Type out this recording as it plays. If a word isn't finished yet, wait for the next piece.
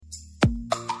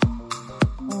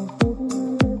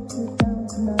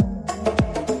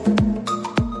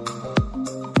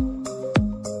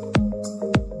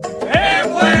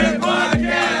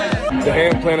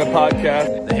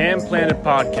Podcast. The Ham Planet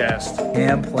Podcast.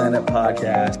 Ham Planet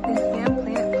Podcast. The Ham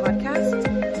Planet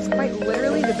Podcast is quite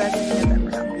literally the best thing I've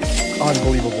ever done.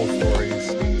 Unbelievable stories.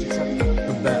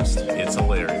 The best. It's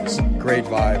hilarious. Great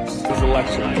vibes. It's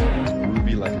electric.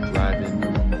 Groovy like a drive-in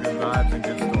movie. Good vibes and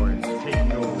good stories.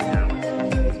 Taking over reality.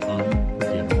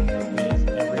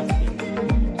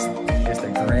 Just a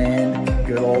grand,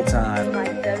 good old time. My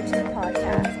go-to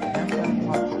podcast.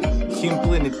 Ham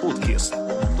Planet Podcast.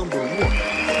 Number one.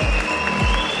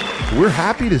 We're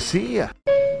happy to see you.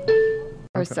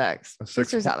 Or Okay. six. A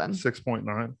 6 or 7.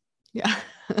 6.9. Yeah.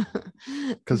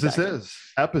 Because Exactly. this is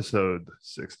episode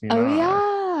 69. Oh,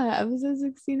 yeah. Episode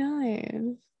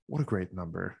 69. What a great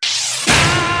number.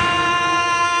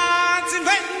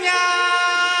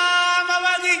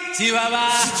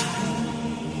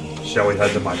 Shall we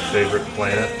head to my favorite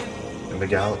planet in the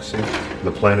galaxy?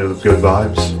 The planet of good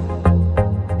vibes.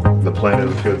 The planet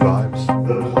of good vibes.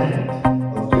 The planet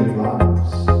of good vibes.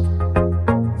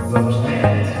 The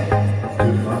planet of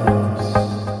good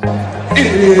vibes.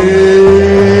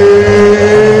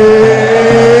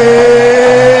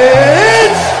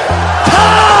 It's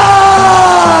time!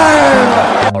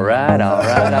 All right.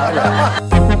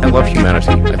 I love humanity.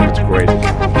 I think it's great.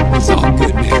 It's all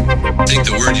good, man. I think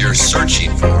the word you're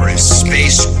searching for is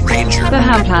Space Ranger. The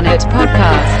Ham Planet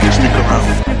Podcast. Stick around.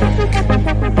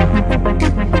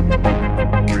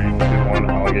 3, 2, 1,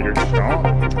 alligator strong.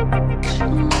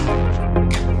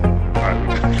 Alright,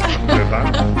 good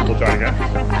time. We'll try again.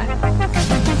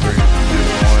 3, 2, 1,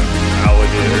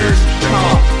 alligator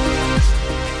strong.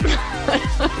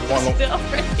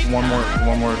 One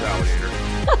more alligator.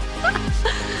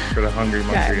 For the hungry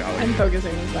monkey Okay. alligator. I'm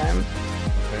focusing this time.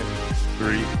 Okay.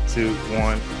 3, 2,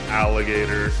 1,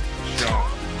 alligator strong.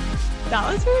 That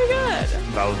was really good.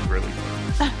 That was really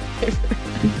good.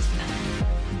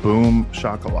 Boom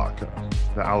shakalaka.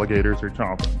 The alligators are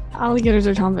chomping. Alligators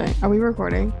are chomping. Are we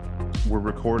recording? We're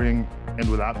recording, and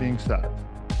with that being said,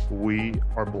 we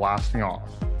are blasting off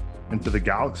into the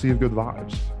galaxy of good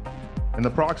vibes in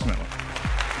approximately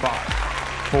 5,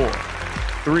 4,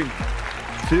 3,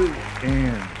 2,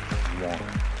 and 1.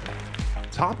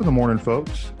 Top of the morning,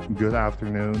 folks. Good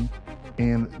afternoon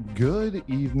and good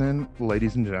evening,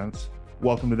 ladies and gents.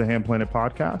 Welcome to the Ham Planet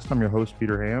Podcast. I'm your host,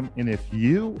 Peter Ham. And if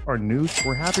you are new,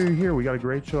 we're happy you're here. We got a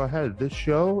great show ahead. This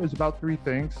show is about 3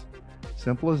 things.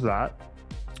 Simple as that.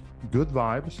 Good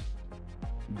vibes,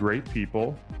 great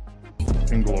people,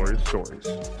 and glorious stories.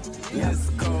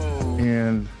 Let's go.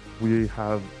 And we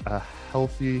have a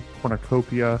healthy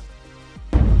cornucopia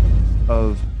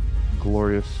of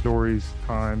glorious stories,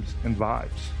 times, and vibes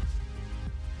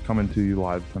coming to you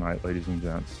live tonight, ladies and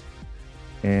gents.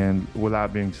 And with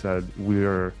that being said, we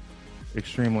are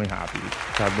extremely happy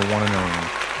to have the one and only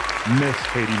Miss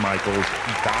Katie Michaels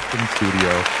back in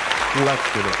studio. Let's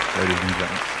get it, ladies and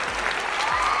gents.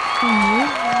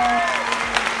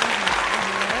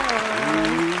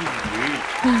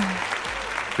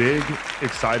 Big,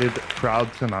 excited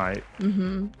crowd tonight.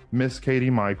 Miss Katie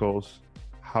Michaels,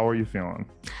 how are you feeling?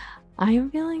 I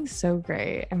am feeling so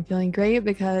great. I'm feeling great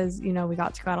because, we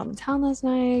got to go out on the town last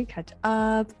night, catch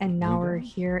up, and now we're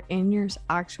here in your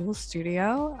actual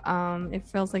studio. It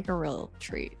feels like a real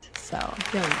treat. So I'm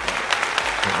feeling great.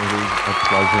 It is a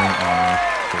pleasure and honor,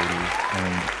 Katie.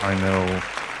 And I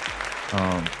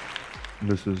know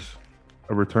this is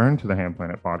a return to the Ham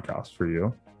Planet Podcast for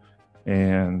you.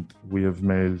 And we have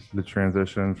made the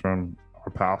transition from our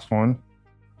past one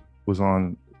was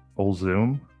on old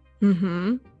Zoom.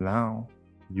 Mm-hmm. Now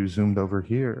you zoomed over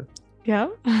here,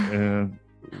 Yep. and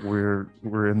we're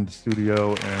in the studio,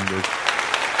 and it's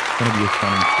gonna be a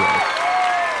stunning show.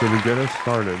 So to get us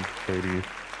started, Katie,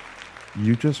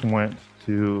 you just went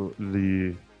to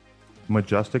the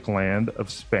majestic land of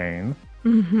Spain,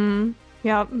 Mm-hmm.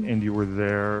 Yep. and you were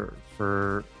there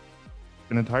for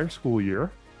an entire school year,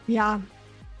 Yeah.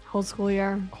 Whole school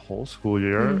year. a whole school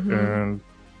year, and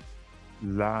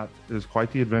that is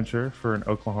quite the adventure for an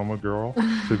Oklahoma girl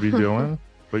to be doing,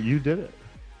 but you did it.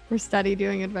 We're steady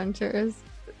doing adventures.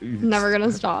 Never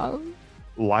gonna stop.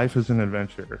 Life is an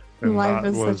adventure. and Life that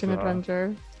is was, such an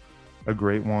adventure. a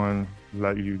great one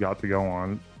that you got to go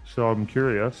on. So I'm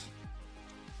curious,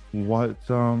 what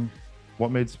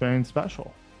made Spain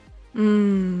special?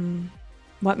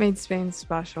 What made Spain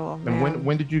special? And Man.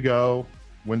 when did you go?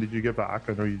 When did you get back?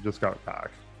 I know you just got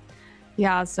back.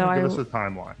 Yeah, so Give us a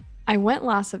timeline. I went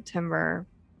last September,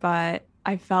 but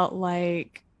I felt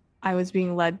like I was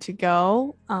being led to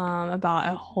go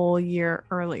about a whole year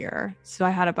earlier. So I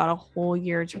had about a whole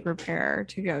year to prepare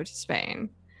to go to Spain.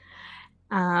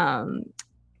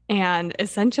 And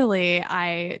essentially,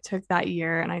 I took that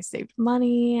year and I saved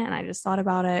money and I just thought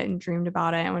about it and dreamed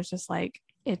about it and was just like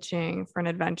itching for an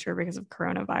adventure because of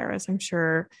coronavirus. I'm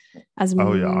sure as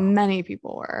Oh, yeah. many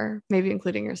people were, maybe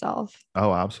including yourself.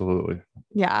 Oh, absolutely.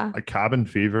 Yeah. A cabin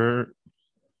fever.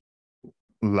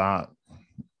 That.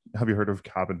 Have you heard of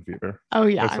cabin fever? Oh,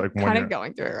 yeah. It's I'm like when kind you're- of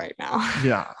going through it right now.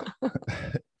 Yeah.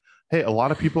 Hey, a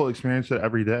lot of people experience it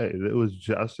every day. It was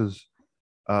just as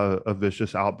a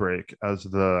vicious outbreak as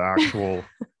the actual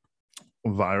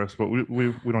virus, but we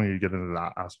don't need to get into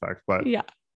that aspect. But Yeah.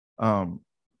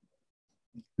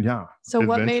 Yeah. So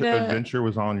what made it adventure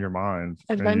was on your mind?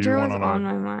 and you adventure was went on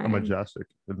my a mind. majestic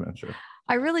adventure.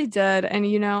 I really did. And,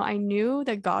 you know, I knew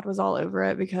that God was all over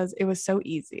it because it was so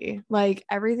easy. Like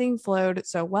everything flowed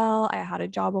so well. I had a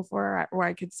job before where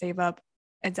I could save up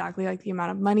exactly like the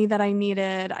amount of money that I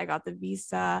needed. I got the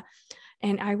visa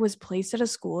and I was placed at a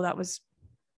school that was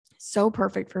so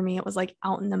perfect for me. It was like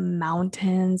out in the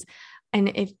mountains. And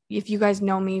if you guys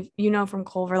know me, you know from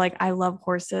Culver, like I love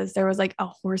horses. There was like a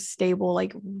horse stable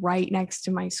like right next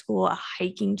to my school, a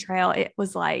hiking trail. It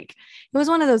was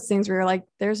one of those things where you're like,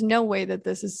 there's no way that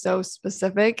this is so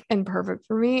specific and perfect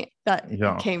for me that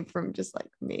Yeah. came from just like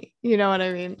me. You know what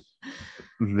I mean?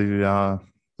 The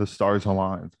stars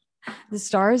aligned. The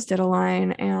stars did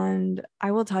align. And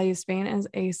I will tell you, Spain is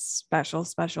a special,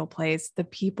 special place. The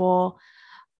people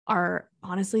are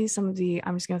honestly some of the,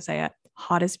 I'm just going to say it,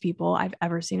 hottest people I've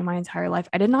ever seen in my entire life.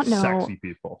 I did not know. Sexy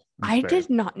people. in I Spain. did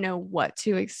not know what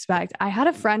to expect. I had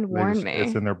a friend They warn just- me.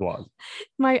 It's in their blood.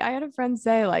 I had a friend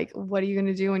say, like, what are you going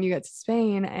to do when you get to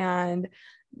Spain? And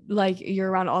like, you're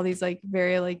around all these like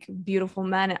very like beautiful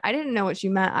men. And I didn't know what she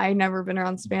meant. I never been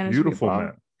around Spanish Beautiful people.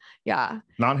 men. Yeah.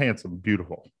 Not handsome,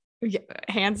 beautiful. Yeah,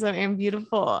 handsome and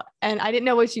beautiful. And I didn't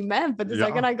know what she meant, but the Yeah.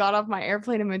 second I got off my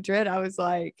airplane in Madrid, I was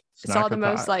like, Snack saw the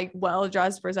most attack. like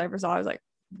well-dressed person I ever saw. I was like,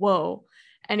 whoa.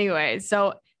 Anyway,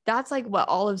 so that's like what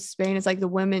all of Spain is like, the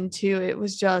women too. It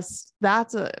was just that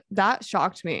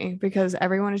shocked me because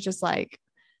everyone is just like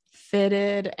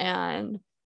fitted and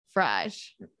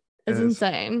fresh. It's It is.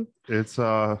 insane. It's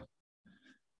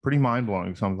pretty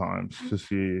mind-blowing sometimes to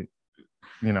see,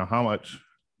 how much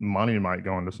money might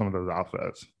go into some of those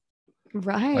outfits.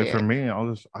 Right. Like for me,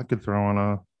 I could throw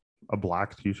on a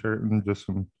black t-shirt and just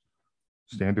some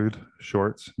standard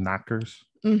shorts, knackers,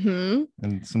 Mm-hmm.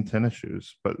 and some tennis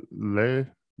shoes. But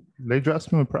they dress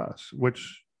to impress,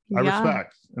 which I Yeah.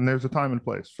 respect. And there's a time and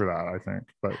place for that, I think.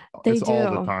 But They it's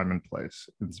all the do. time and place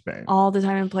in Spain. All the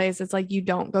time and place. It's like you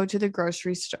don't go to the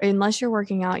grocery store unless you're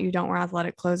working out. You don't wear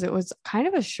athletic clothes. It was kind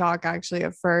of a shock actually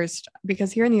at first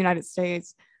because here in the United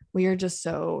States, we are just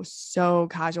so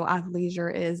casual.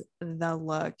 Athleisure is the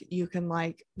look. You can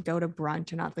like go to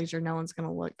brunch in athleisure. No one's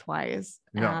gonna look twice.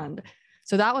 Yeah. And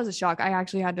so that was a shock. I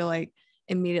actually had to like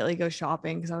immediately go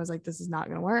shopping because I was like, this is not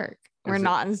gonna work. We're Is it-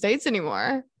 not in the States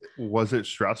anymore. Was it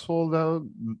stressful though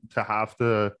to have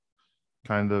to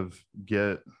kind of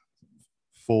get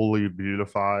fully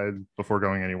beautified before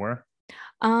going anywhere?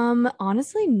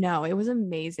 Honestly, no, it was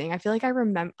amazing. I feel like I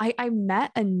remember I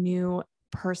met a new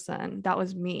person that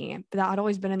was me, but that had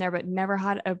always been in there, but never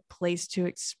had a place to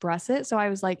express it. So I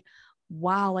was like,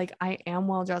 wow, like I am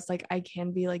well dressed, like I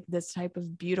can be like this type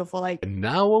of beautiful, like And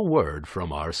now a word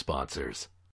from our sponsors.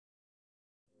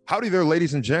 Howdy there,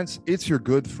 ladies and gents. It's your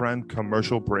good friend,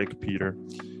 Commercial Break Peter,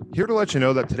 here to let you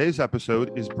know that today's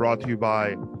episode is brought to you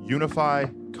by Unify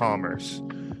Commerce.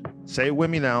 Say it with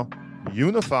me now,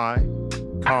 Unify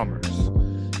Commerce.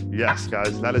 Yes,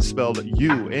 guys, that is spelled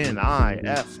UNIFI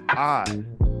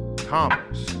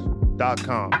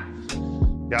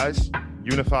commerce.com. Guys,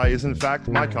 Unify is in fact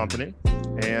my company,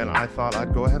 and I thought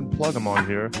I'd go ahead and plug them on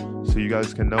here so you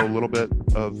guys can know a little bit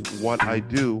of what I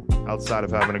do outside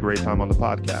of having a great time on the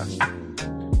podcast.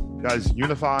 Guys,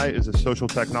 Unify is a social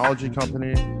technology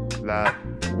company that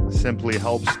simply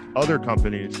helps other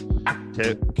companies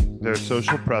take their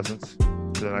social presence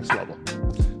to the next level.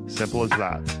 Simple as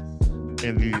that.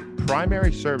 And the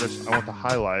primary service I want to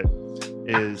highlight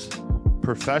is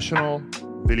professional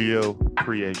video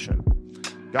creation.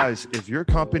 Guys, if your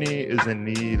company is in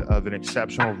need of an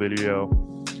exceptional video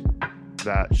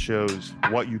that shows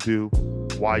what you do,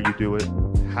 why you do it,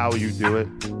 how you do it,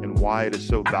 and why it is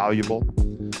so valuable,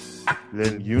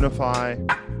 then Unify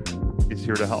is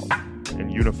here to help.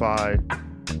 And Unify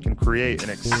can create an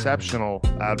exceptional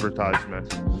advertisement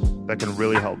that can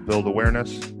really help build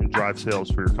awareness and drive sales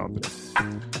for your company.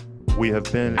 We have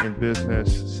been in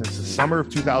business since the summer of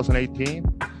 2018,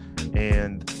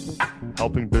 and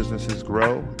helping businesses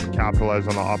grow and capitalize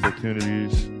on the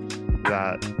opportunities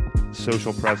that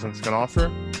social presence can offer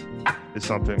is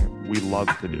something we love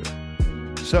to do.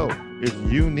 So If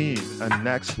you need a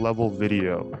next level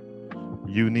video,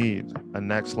 you need a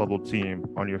next level team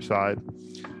on your side,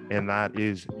 and that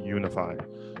is Unify.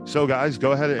 So guys,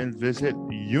 go ahead and visit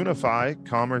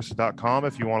unifycommerce.com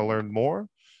if you want to learn more.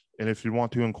 And if you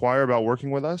want to inquire about working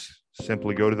with us,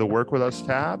 simply go to the Work With Us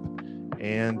tab,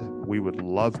 and we would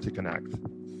love to connect.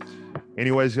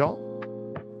 Anyways, y'all,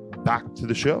 back to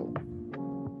the show.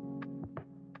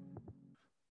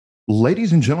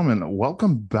 Ladies and gentlemen,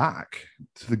 welcome back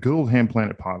to the Good Old Ham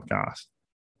Planet podcast.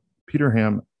 Peter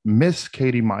Ham, Miss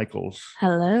Katie Michaels.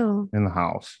 Hello. In the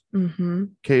house. Mm-hmm.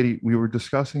 Katie, we were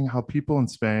discussing how people in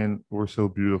Spain were so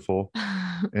beautiful,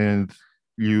 and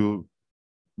you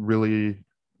really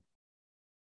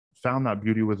found that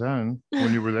beauty within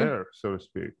when you were there, so to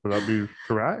speak. Would that be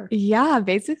correct? Yeah,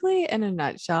 basically in a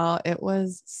nutshell, it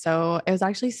was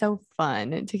actually so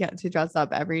fun to get to dress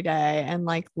up every day and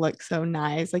like look so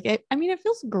nice. Like it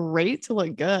feels great to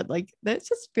look good. Like that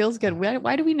just feels good.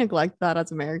 Why do we neglect that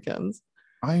as Americans?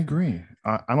 I agree.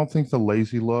 I don't think the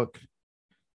lazy look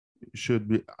should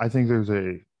be. I think there's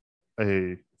a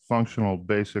functional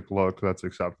basic look that's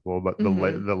acceptable, but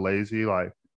the lazy,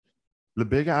 like the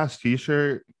big ass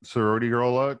t-shirt sorority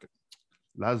girl look,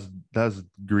 that's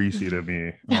greasy to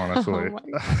me, honestly.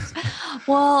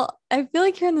 Well, I feel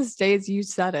like here in the States, you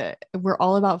said it. We're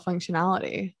all about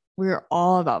functionality. We're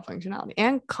all about functionality.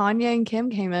 And Kanye and Kim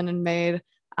came in and made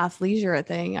athleisure a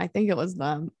thing. I think it was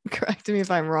them. Correct me if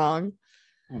I'm wrong.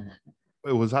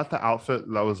 Was that the outfit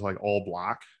that was like all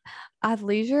black?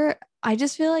 Athleisure. I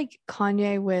just feel like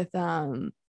Kanye with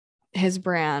his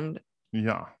brand,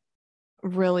 yeah,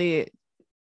 really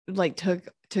like took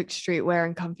streetwear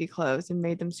and comfy clothes and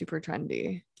made them super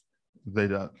trendy. They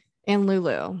did. And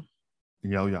Lulu.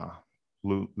 Yeah.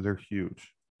 They're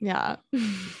huge. Yeah.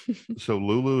 So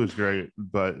Lulu is great,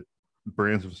 but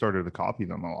brands have started to copy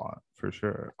them a lot for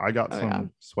sure. I got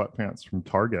some sweatpants from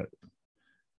Target,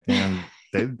 and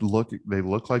they look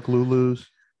like Lulus.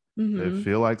 Mm-hmm. They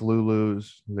feel like Lulus.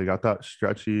 They got that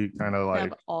stretchy kind of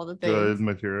like all the good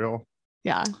material.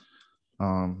 Yeah.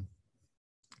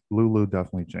 Lulu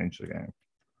definitely changed the game.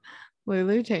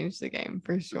 Lulu changed the game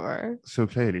for sure. So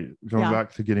Katie, going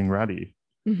back to getting ready.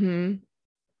 Mm-hmm.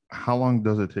 How long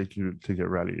does it take you to get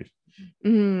ready?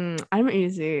 I'm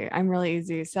easy. I'm really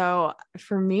easy. So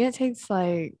for me, it takes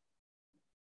like,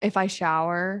 if I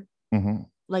shower,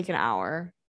 like an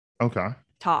hour. Okay.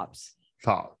 Tops.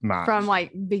 Max. From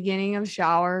like beginning of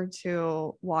shower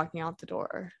to walking out the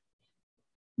door.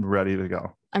 Ready to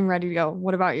go. I'm ready to go.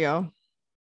 What about you?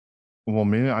 Well,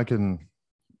 me, I can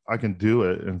do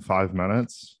it in 5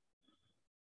 minutes.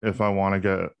 If I want to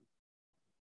get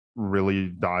really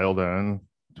dialed in,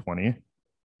 20.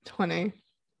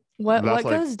 What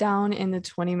goes down in the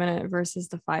 20-minute versus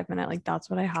the 5-minute? Like that's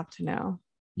what I have to know.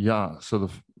 Yeah.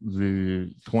 So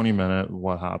the 20-minute,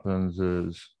 what happens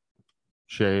is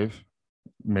shave,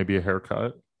 maybe a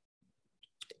haircut.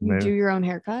 You do your own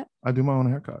haircut? I do my own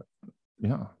haircut.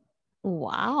 Yeah.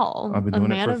 Wow. I've been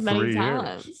doing it for 3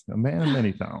 talents. years. A man of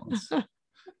many talents.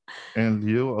 And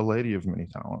you, a lady of many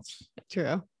talents.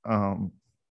 True.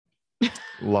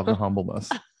 Love the humbleness.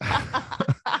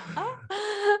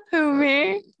 Who,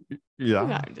 me? Yeah.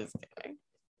 No, I'm just kidding.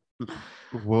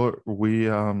 Well, we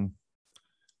love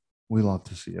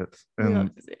to see it. And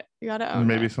love to see it. You gotta own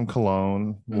maybe it. some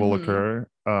cologne will occur.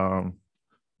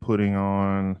 Putting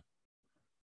on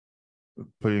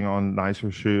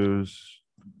nicer shoes,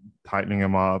 tightening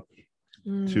them up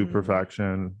to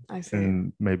perfection,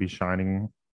 and maybe shining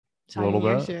a little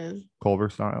bit, shoes. Culver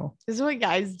style. This is what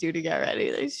guys do to get ready.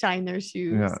 They shine their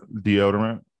shoes. Yeah,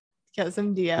 deodorant. Get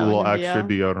some deo. A little extra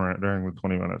deodorant during the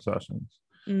 20-minute sessions.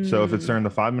 So if it's during the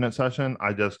 5-minute session,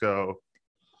 I just go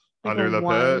like under the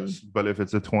pits. But if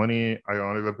it's a 20, I go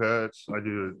under the pits. I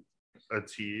do a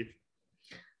T.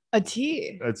 A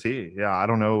T. Yeah, I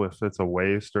don't know if it's a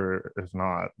waist or if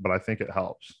not, but I think it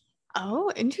helps.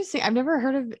 Oh, interesting. I've never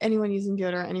heard of anyone using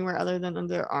deodorant anywhere other than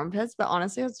under their armpits, but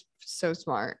honestly, it's so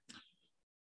smart.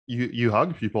 You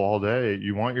hug people all day.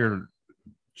 You want your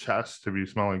chest to be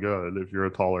smelling good if you're a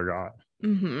taller guy.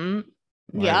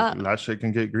 Yeah, that shit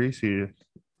can get greasy.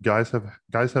 Guys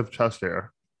have chest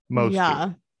hair. Most.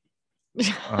 Yeah.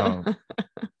 I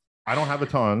don't have a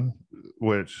ton,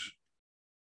 which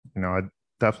I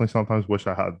definitely sometimes wish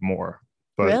I had more.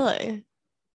 But really?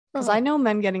 Because I know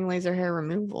men getting laser hair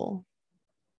removal.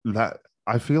 That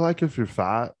I feel like if you're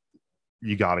fat,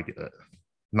 you gotta get it.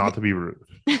 Not to be rude,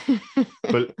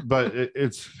 but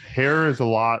it's hair is a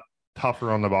lot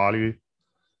tougher on the body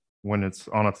when it's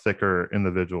on a thicker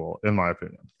individual, in my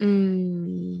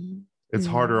opinion. It's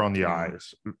harder on the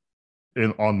eyes,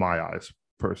 on my eyes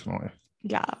personally.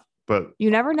 Yeah, But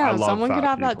You never I know. love Someone could fat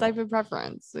have that people. type of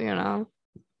preference, you know?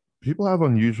 People have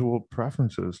unusual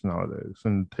preferences nowadays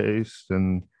and taste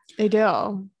and They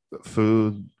do.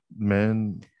 food,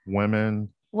 men, women.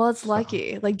 Well, it's So-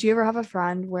 lucky. Like, do you ever have a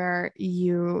friend where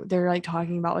they're like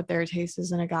talking about what their taste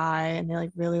is in a guy and they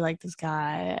like really like this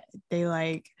guy? They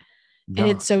like, and Yeah.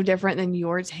 it's so different than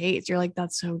your taste. You're like,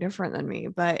 that's so different than me.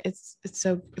 But it's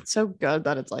so good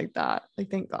that it's like that. Like,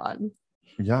 thank God.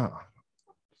 Yeah.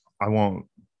 I won't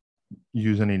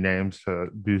use any names to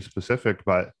be specific,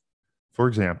 but for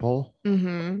example,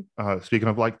 Mm-hmm. speaking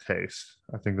of like taste,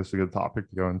 I think this is a good topic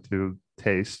to go into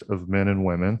taste of men and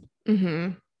women.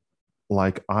 Mm-hmm.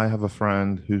 Like I have a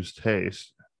friend whose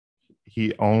taste,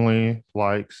 he only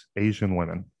likes Asian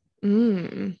women,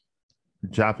 Mm.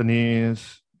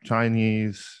 Japanese,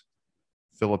 Chinese,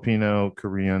 Filipino,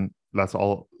 Korean. That's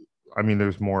all. I mean,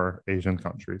 there's more Asian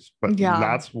countries, but Yeah.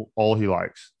 that's all he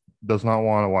likes. Does not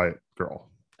want a white girl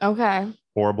Okay.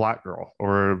 or a black girl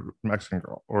or a Mexican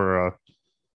girl or a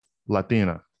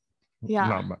Latina.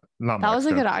 Yeah. Not That was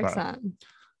a Mexican, good but accent.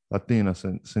 Latina,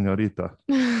 señorita.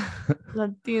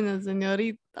 Latina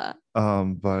señorita.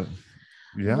 But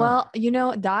yeah. Well,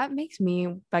 that makes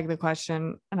me beg the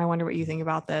question, and I wonder what you think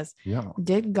about this. Yeah.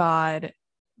 Did God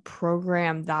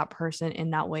program that person in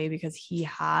that way because he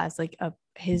has like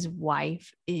his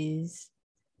wife is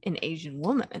an Asian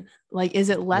woman? Like, is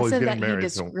it less he's of that getting he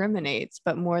married, so- discriminates,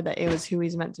 but more that it was who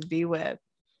he's meant to be with?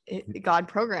 God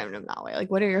programmed him that way.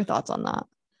 Like, what are your thoughts on that?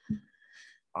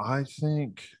 I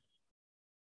think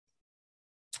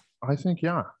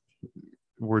yeah,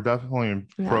 we're definitely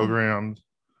Yeah. programmed.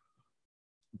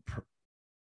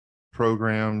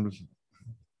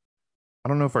 I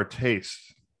don't know if our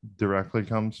taste directly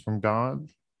comes from God,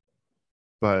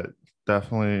 but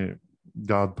definitely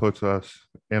God puts us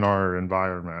in our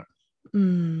environment.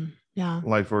 Yeah.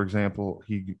 Like for example,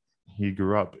 he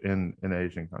grew up in an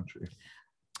Asian country.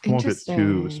 I won't get too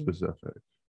Interesting. specific,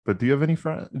 but do you have any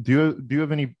friends? Do you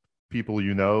have any people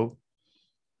who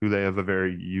they have a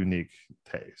very unique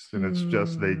taste, and it's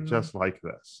just they just like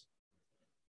this?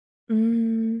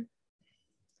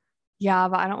 Yeah,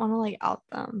 but I don't want to like out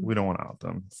them. We don't want to out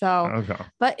them. So, Okay.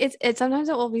 but it's sometimes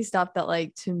it will be stuff that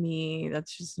like to me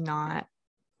that's just not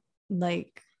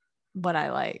like what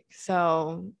I like.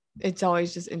 So it's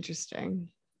always just interesting.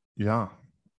 Yeah.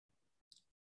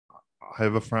 I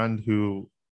have a friend who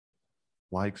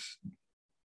likes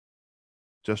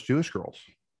just Jewish girls.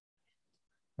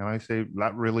 And I say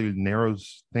that really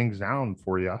narrows things down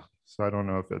for you. So I don't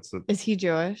know if it's Is he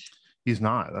Jewish? he's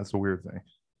not. That's a weird thing.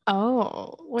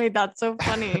 Oh, wait, that's so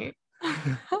funny.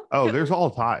 Oh, there's all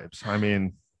types. I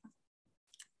mean,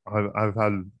 I've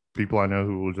had people I know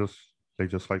who will they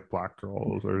just like black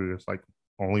girls or just like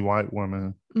only white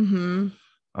women.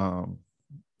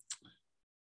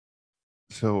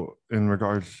 So in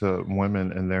regards to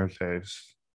women and their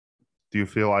taste, do you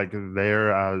feel like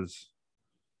they're as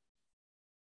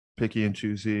picky and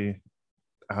choosy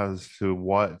as to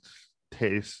what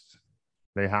taste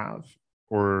they have?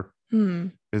 Or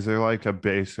is there like a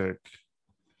basic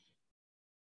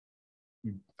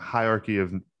hierarchy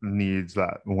of needs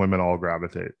that women all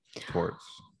gravitate towards?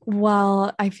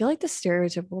 Well, I feel like the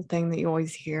stereotypical thing that you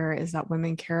always hear is that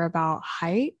women care about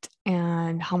height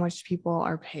and how much people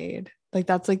are paid. Like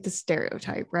that's like the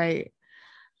stereotype, right?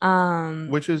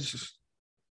 Which is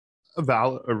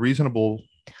a reasonable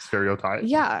stereotype.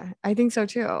 Yeah, I think so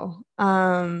too.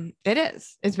 It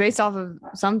is. It's based off of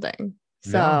something.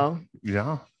 So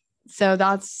Yeah. so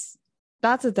that's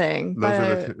a thing. Those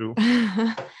are the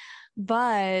two.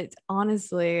 But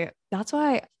honestly, that's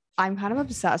why I'm kind of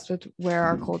obsessed with where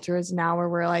our culture is now, where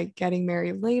we're like getting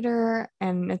married later.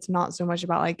 And it's not so much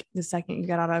about like the second you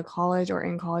get out of college or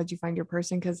in college, you find your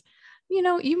person. Cause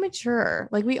you mature,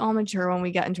 like we all mature when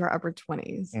we get into our upper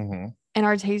 20s and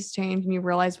our tastes change and you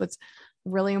realize what's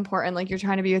really important. Like you're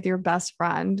trying to be with your best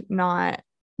friend, not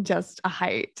just a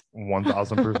height.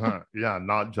 1000%. Yeah.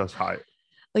 Not just height.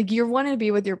 Like you're wanting to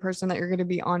be with your person that you're going to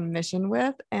be on mission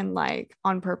with and like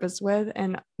on purpose with.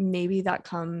 And maybe that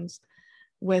comes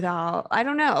without, I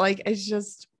don't know. Like,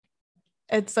 it's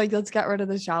like, let's get rid of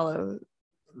the shallow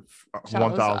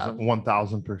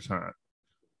 1000%.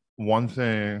 One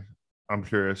thing I'm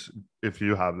curious if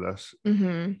you have this.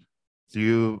 Do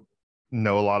you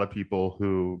know a lot of people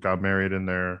who got married in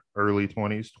their early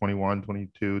 20s, 21,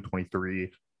 22,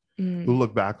 23, who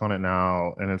look back on it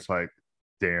now and it's like,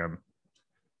 damn,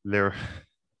 they're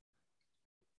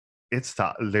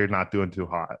not doing too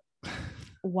hot.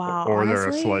 Wow. Or they're a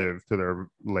honestly, slave to their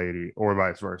lady or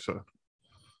vice versa.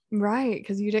 right?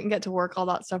 Because you didn't get to work all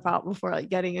that stuff out before like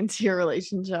getting into your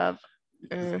relationship.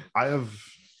 I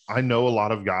I know a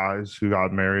lot of guys who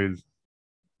got married,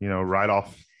 right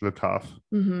off the cuff,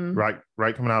 Mm-hmm.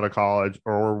 right coming out of college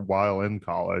or while in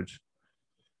college.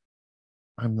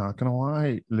 I'm not gonna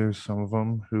lie, there's some of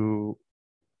them who,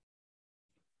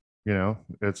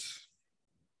 it's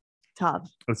Tough.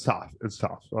 tough. It's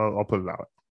tough. I'll put it that way.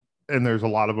 And there's a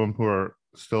lot of them who are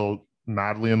still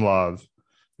madly in love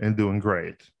and doing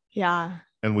great. Yeah.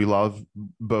 And we love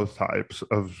both types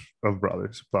of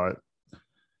brothers, but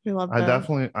We love I both.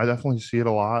 definitely see it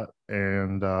a lot.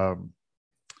 And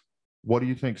what do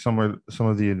you think some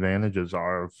of the advantages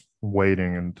are of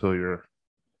waiting until you're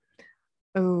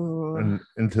Oh,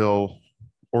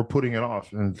 or putting it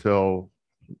off until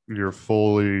you're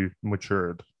fully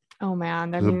matured? oh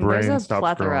man. I The mean, there's brain a stops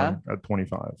plethora. growing at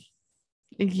 25.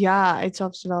 Yeah, it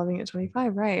stops developing at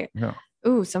 25, right? Yeah.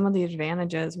 Ooh, some of the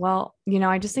advantages. Well,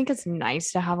 I just think it's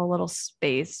nice to have a little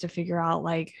space to figure out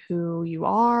like who you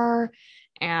are.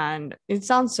 And it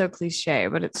sounds so cliche,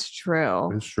 but it's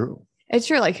true. It's true. It's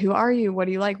true. Like, who are you? What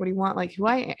do you like? What do you want? Like, who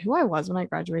I was when I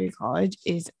graduated college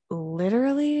is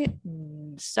literally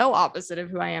so opposite of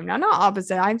who I am now. Not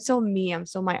opposite. I'm still me. I'm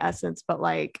still my essence. But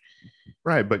like,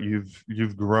 Right, but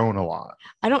you've grown a lot.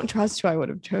 I don't trust who I would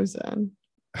have chosen.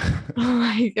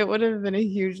 Like, it would have been a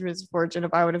huge misfortune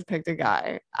if I would have picked a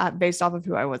guy based off of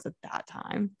who I was at that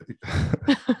time.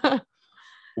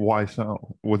 Why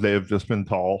so? Would they have just been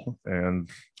tall and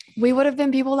We would have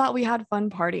been people that we had fun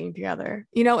partying together,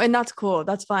 and that's cool.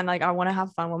 That's fun. Like, I want to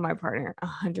have fun with my partner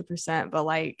 100%. But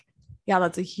like, yeah,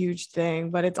 that's a huge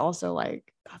thing. But it's also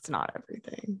like, that's not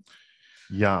everything.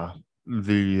 yeah,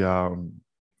 the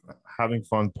having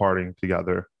fun partying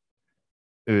together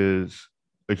is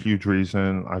a huge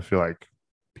reason I feel like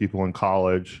people in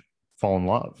college fall in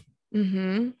love.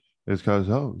 Mm-hmm. Is because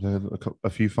they had a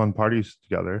few fun parties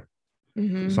together.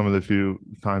 Mm-hmm. Some of the few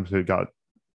times they got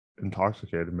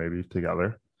intoxicated maybe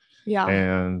together, Yeah.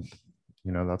 and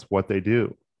that's what they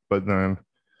do. But then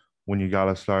when you got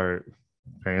to start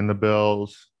paying the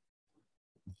bills,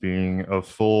 being a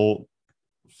full-time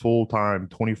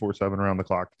 24/7 around the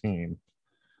clock team,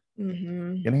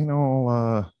 Mm-hmm. it ain't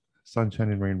all sunshine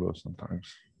and rainbows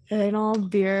sometimes. It ain't all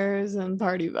beers and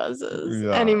party buses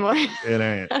Yeah. anymore. It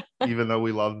ain't, even though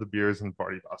we love the beers and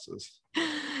party buses.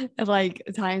 Like,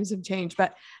 times have changed.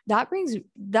 But that brings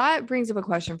up a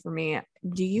question for me.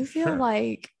 Do you feel Sure.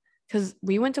 like, because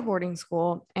we went to boarding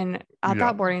school, and at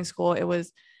Yeah. that boarding school it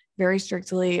was very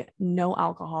strictly no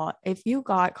alcohol. If you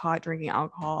got caught drinking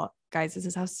alcohol, guys, this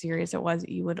is how serious it was.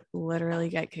 You would literally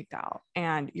get kicked out,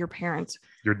 and your parents,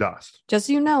 You're dust. just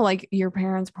so you know, like, your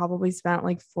parents probably spent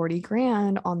like 40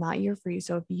 grand on that year for you.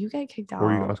 So if you get kicked out,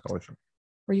 Or you got a scholarship.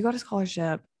 or you got a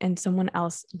scholarship and someone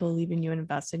else believed in you and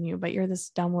invested in you, but you're this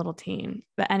dumb little teen.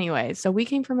 But anyway, so we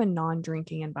came from a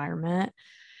non-drinking environment.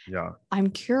 Yeah. I'm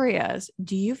curious,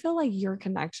 do you feel like your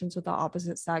connections with the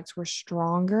opposite sex were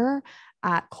stronger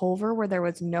at Culver, where there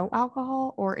was no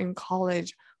alcohol, or in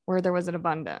college where there was an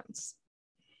abundance?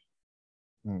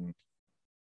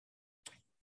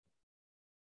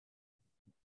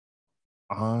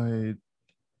 I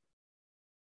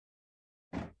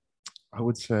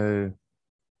would say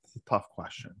it's a tough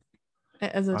question.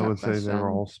 It is a I tough would say question. they're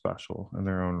all special in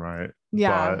their own right.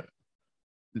 Yeah.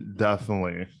 But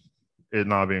definitely it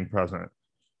not being present.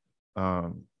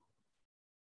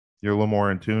 You're a little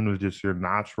more in tune with just your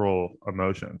natural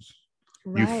emotions.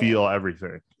 You Right. feel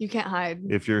everything. You can't hide.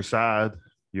 If you're sad,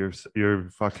 you're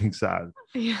fucking sad.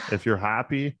 Yeah. If you're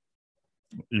happy,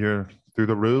 you're through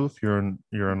the roof. You're in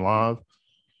love.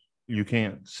 You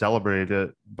can't celebrate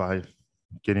it by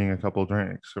getting a couple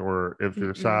drinks, or if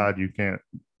you're sad, you can't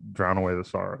drown away the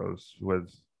sorrows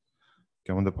with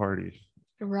going to party.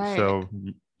 Right. So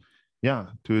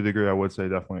yeah, to a degree, I would say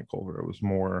definitely at Culver. It was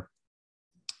more,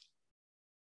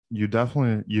 you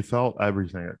felt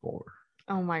everything at Culver.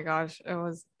 Oh my gosh, it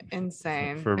was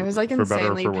insane. For- It was like for better or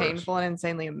insanely for worse. painful and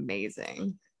insanely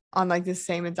amazing on like the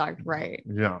same exact rate.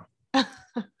 Yeah.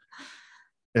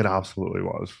 It absolutely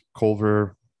was.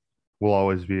 Culver will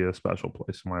always be a special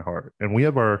place in my heart. And we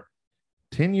have our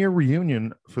 10-year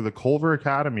reunion for the Culver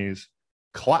Academy's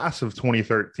class of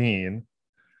 2013,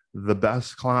 the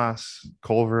best class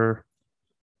Culver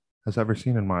has ever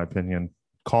seen, in my opinion.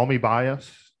 Call me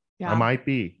biased. Yeah, I might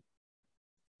be,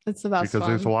 it's the best because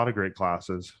there's a one. lot of great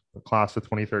classes. The class of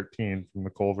 2013 from the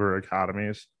Culver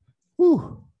Academies.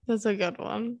 Whew, That's a good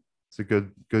one. it's a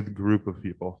good group of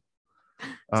people.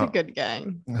 It's a good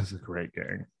gang. This is a great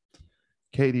gang.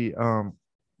 Katie,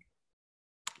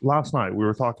 last night we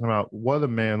were talking about what a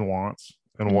man wants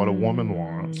and what a woman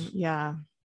wants. Yeah.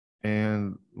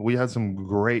 And we had some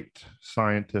great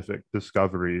scientific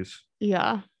discoveries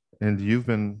Yeah. and you've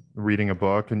been reading a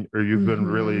book, or you've been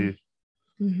really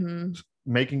Mm-hmm.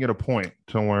 making it a point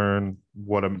to learn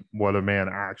what a man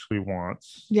actually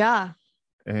wants. Yeah.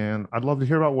 And I'd love to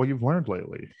hear about what you've learned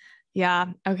lately. Yeah.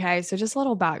 Okay. So just a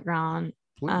little background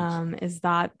Please. is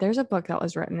that there's a book that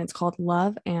was written. It's called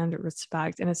Love and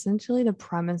Respect. And essentially the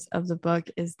premise of the book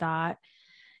is that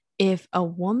if a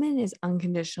woman is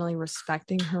unconditionally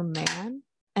respecting her man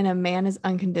and a man is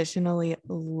unconditionally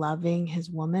loving his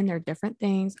woman, they're different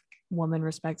things. Woman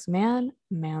respects man,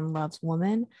 man loves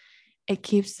woman. It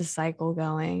keeps the cycle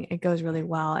going. It goes really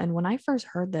well. And when I first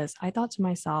heard this, I thought to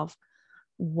myself,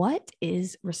 what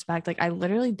is respect? Like, I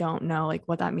literally don't know like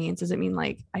what that means. Does it mean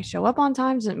like I show up on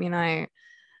time? Does it mean I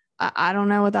don't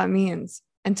know what that means?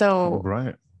 And so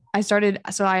Right. I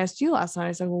asked you last night,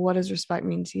 I said, well, what does respect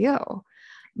mean to you?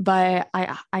 But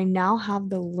I now have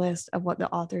the list of what the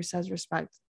author says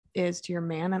respect is to your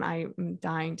man, and I'm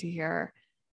dying to hear.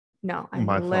 No, I'm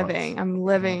My living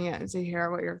thoughts. to hear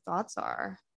what your thoughts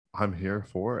are. I'm here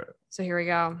for it, So here we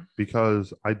go.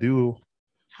 because I do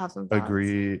Have some thoughts.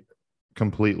 agree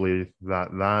completely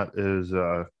that is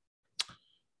a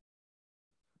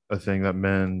thing that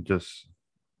men just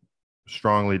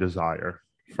strongly desire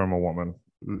from a woman.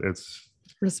 It's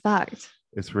Respect.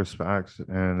 respect,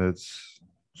 and it's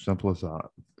simple as that.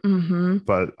 Mm-hmm.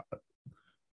 But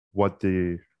what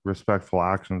the respectful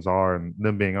actions are and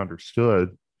them being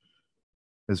understood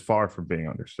is far from being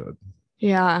understood.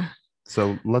 Yeah.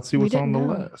 So let's see We what's on the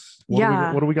didn't know. list.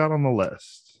 Yeah. What do we got on the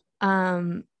list?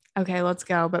 Okay, let's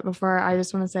go. But before, I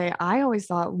just want to say, I always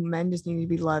thought men just needed to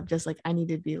be loved, just like I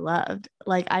needed to be loved.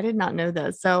 Like, I did not know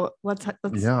this. So let's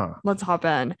Yeah. hop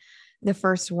in. The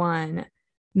first one,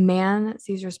 man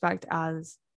sees respect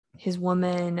as his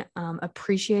woman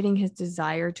appreciating his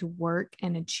desire to work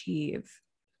and achieve.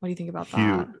 What do you think about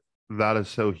that? Huge. That is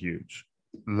so huge.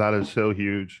 That is so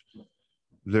huge.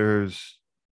 There's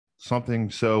something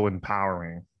so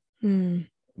empowering Mm,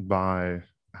 by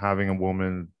having a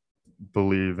woman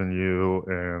believe in you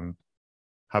and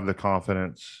have the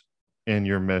confidence in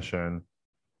your mission.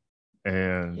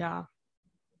 And yeah.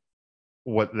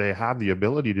 what they have the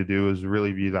ability to do is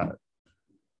really be that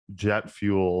jet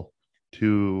fuel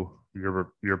to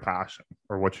your passion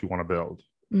or what you want to build.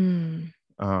 Mm,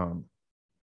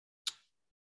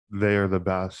 They are the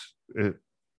best.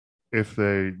 If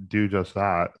they do just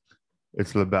that,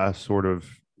 it's the best sort of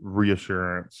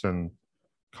reassurance and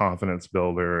confidence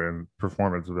builder and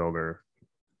performance builder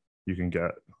you can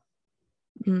get.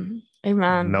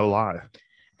 amen. No lie.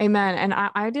 Amen. And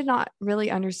I did not really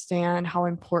understand how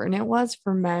important it was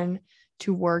for men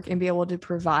to work and be able to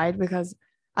provide, because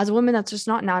as a woman, that's just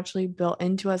not naturally built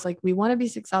into us. Like, we want to be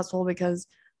successful because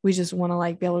we just want to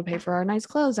like be able to pay for our nice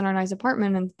clothes and our nice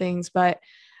apartment and things. But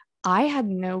I had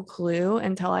no clue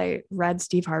until I read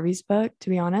Steve Harvey's book, to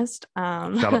be honest.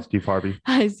 Shout out Steve Harvey.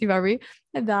 Hi, Steve Harvey,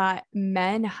 that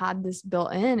men had this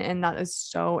built in, and that is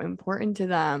so important to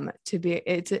them to be.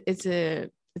 It's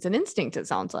an instinct. It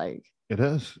sounds like. It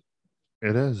is.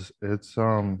 It's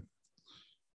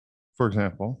for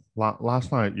example,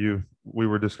 last night we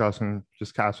were discussing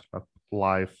just catching up,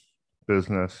 life,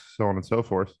 business, so on and so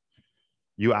forth.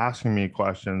 You asking me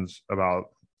questions about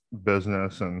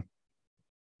business and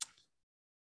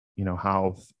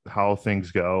how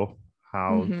things go,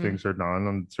 how things are done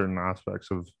on certain aspects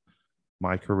of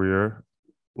my career.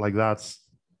 Like that's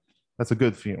a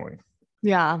good feeling.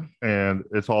 Yeah. And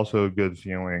it's also a good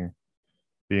feeling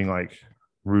being like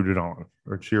rooted on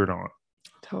or cheered on.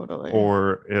 Totally.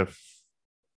 Or if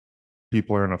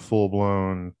people are in a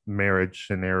full-blown marriage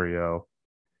scenario,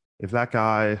 if that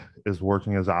guy is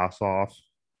working his ass off,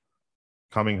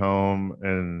 coming home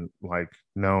and like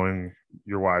knowing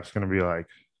your wife's going to be like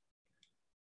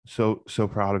so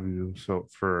proud of you, so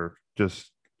for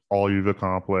just all you've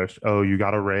accomplished. Oh, you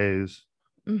got a raise.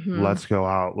 Let's go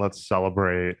out, let's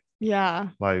celebrate. Yeah.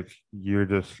 Like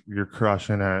you're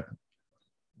crushing it.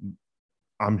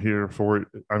 I'm here for it.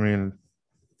 I mean,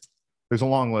 there's a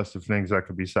long list of things that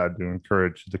could be said to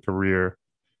encourage the career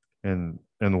and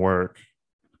work.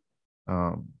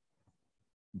 But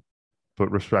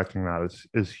respecting that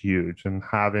is huge, and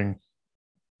having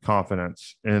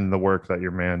confidence in the work that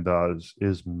your man does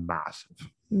is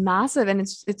massive. And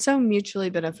it's so mutually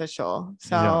beneficial.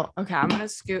 So yeah. Okay, I'm gonna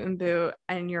scoot and boot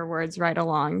and your words right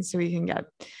along so we can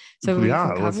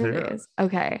cover these.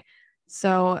 Okay,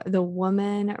 so the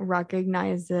woman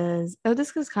recognizes,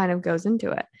 this kind of goes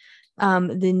into it,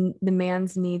 the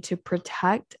man's need to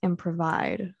protect and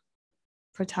provide.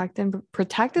 Protect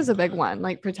is a big one.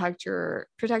 Like protect your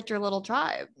little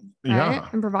tribe, right? Yeah,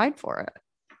 and provide for it.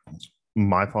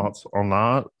 My thoughts on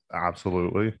that,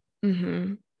 absolutely.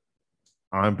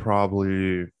 I'm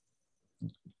probably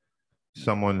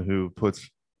someone who puts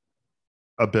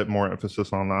a bit more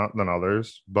emphasis on that than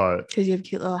others. But Because you have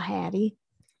cute little Hattie.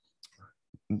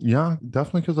 yeah,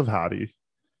 definitely because of Hattie.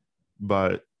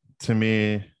 But to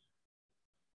me,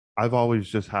 I've always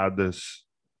just had this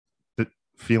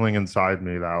feeling inside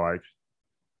me that like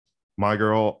my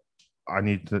girl,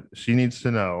 she needs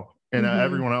to know, and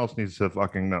everyone else needs to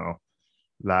fucking know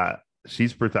that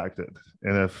she's protected.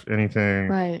 And if anything,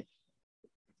 Right.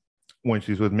 when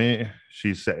she's with me,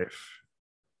 she's safe.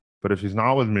 But if she's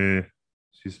not with me,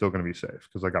 she's still going to be safe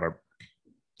because I got her.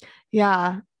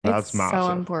 Yeah. That's it's so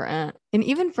massive. important. And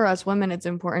even for us women, it's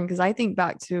important because I think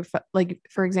back to, like,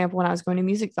 for example, when I was going to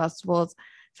music festivals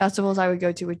I would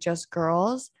go to with just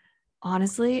girls,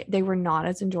 honestly, they were not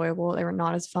as enjoyable. They were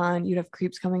not as fun. You'd have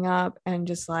creeps coming up and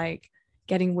just like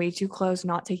getting way too close,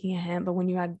 not taking a hint. But when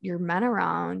you had your men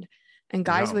around and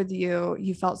guys Yeah. with you,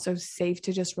 you felt so safe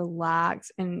to just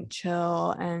relax and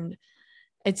chill. And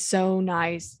it's so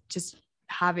nice just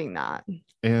having that.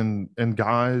 And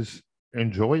guys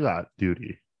enjoy that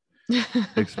duty.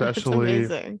 Especially- It's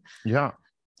amazing. Yeah.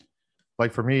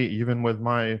 Like for me, even with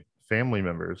my family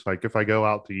members, like if I go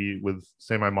out to eat with,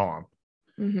 say, my mom,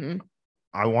 Mm-hmm.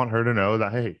 I want her to know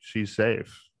that, hey, she's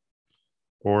safe.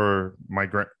 Or my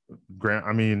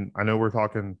I mean, I know we're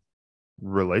talking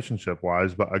relationship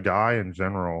wise, but a guy in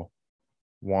general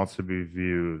wants to be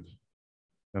viewed,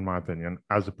 in my opinion,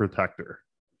 as a protector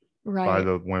Right. by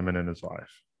the women in his life,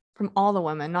 From all the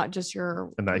women, not just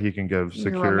your, and that he can give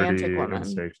Your romantic security women. and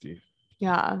safety.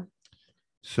 yeah,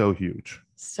 So huge.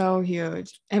 so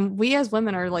huge. And we as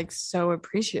women are like so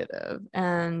appreciative.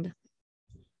 And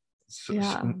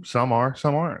Yeah. Some are,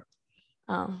 some aren't.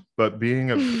 oh, But being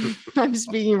a I'm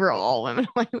speaking for all women.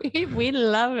 Like, we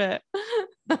love it.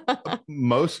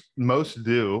 most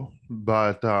do,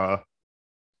 but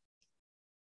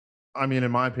I mean,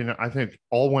 in my opinion, I think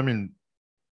all women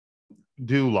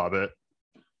do love it.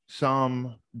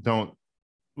 Some don't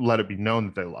let it be known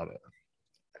that they love it.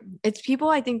 It's people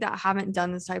I think that haven't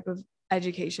done this type of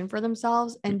education for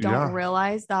themselves and don't Yeah.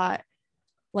 realize that,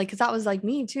 like, because that was like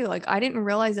me too. Like, I didn't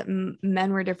realize that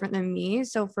men were different than me.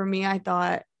 So for me, I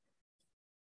thought,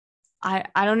 I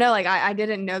don't know, like I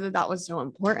didn't know that was so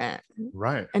important,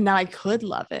 Right. and that I could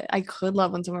love it. I could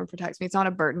love when someone protects me. It's not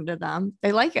a burden to them.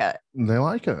 They like it. They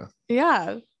like it.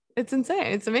 Yeah, it's insane.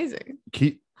 It's amazing.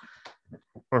 Keep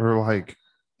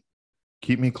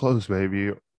me close,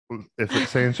 baby. If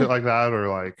it's saying shit like that, or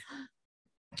like,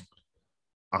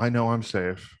 I know I'm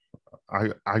safe.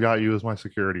 I got you as my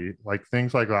security. Like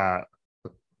things like that.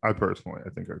 I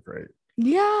think are great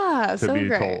Yeah, to so be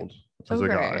great. told So as a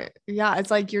guy. great. Yeah,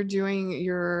 it's like you're doing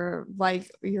your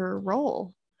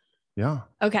role. Yeah.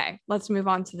 Okay, let's move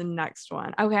on to the next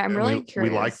one. Okay, I'm And really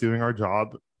curious. We like doing our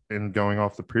job, and going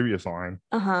off the previous line,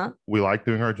 Uh-huh. we like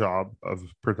doing our job of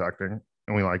protecting,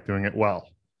 and we like doing it well.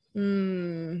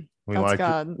 Mm, We That's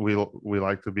like good. we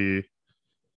like to be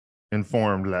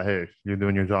informed that, hey, you're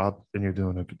doing your job and you're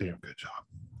doing a damn good job.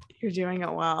 you're doing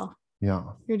it well. Yeah.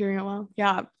 You're doing it well.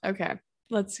 Yeah. Okay.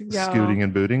 Let's go. Scooting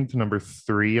and booting to number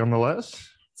 3 on the list.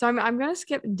 So I'm gonna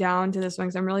skip down to this one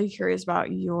because I'm really curious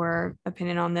about your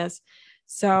opinion on this.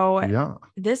 So Yeah.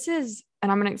 this is,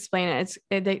 and I'm gonna explain it.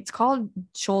 It's called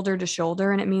shoulder to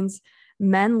shoulder, and it means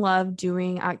men love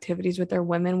doing activities with their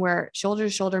women where shoulder to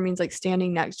shoulder means like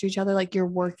standing next to each other, like you're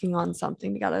working on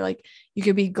something together. Like you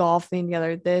could be golfing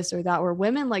together, this or that. Where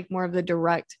women like more of the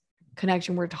direct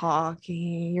connection. We're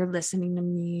talking, you're listening to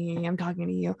me, I'm talking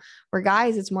to you. Where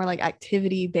guys, it's more like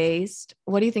activity based.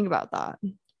 What do you think about that?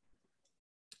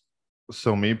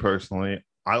 So me personally,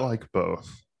 I like both.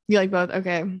 You like both?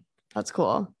 Okay, that's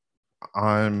cool.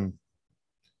 I'm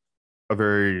a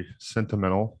very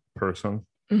sentimental person.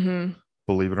 Mm-hmm.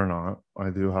 Believe it or not, I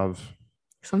do have,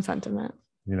 Some sentiment.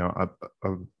 you know,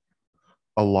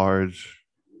 a large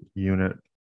unit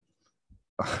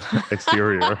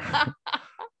exterior,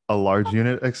 a large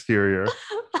unit exterior,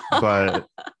 but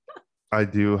I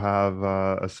do have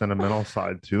a sentimental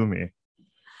side to me,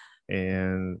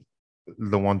 and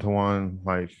the one-to-one,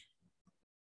 like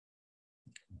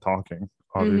talking,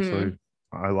 obviously,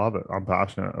 I love it. I'm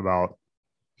passionate about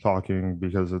talking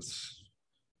because it's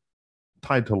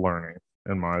tied to learning,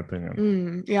 in my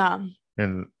opinion. Yeah.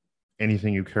 And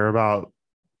anything you care about,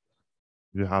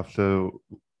 you have to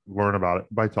learn about it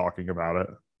by talking about it.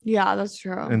 Yeah, that's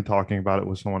true. And talking about it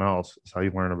with someone else is how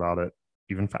you learn about it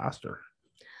even faster.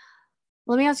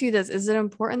 Let me ask you this. Is it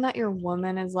important that your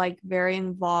woman is like very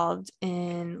involved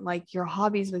in like your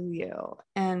hobbies with you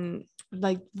and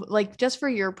like just for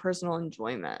your personal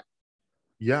enjoyment?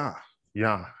 Yeah.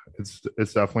 It's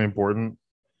definitely important.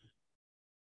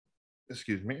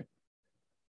 Excuse me.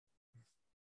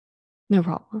 No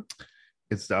problem.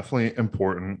 it's definitely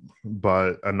important.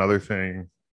 But another thing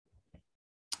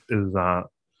is that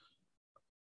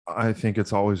I think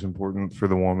it's always important for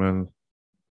the woman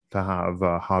to have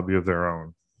a hobby of their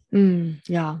own,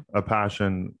 Yeah. a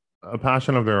passion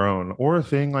of their own, or a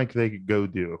thing like they could go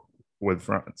do with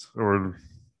friends. Or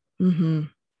Mm-hmm.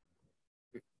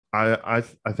 I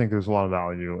think there's a lot of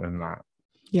value in that,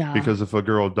 Yeah. because if a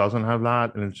girl doesn't have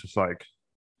that, and it's just like,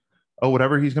 oh,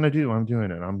 whatever he's gonna do, I'm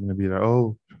doing it. I'm gonna be there.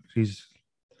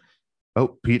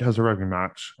 Pete has a rugby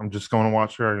match. I'm just going to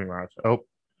watch the rugby match.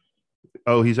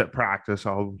 Oh, he's at practice.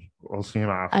 I'll see him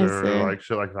after, see. like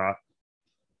shit like that.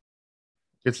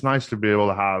 It's nice to be able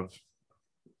to have,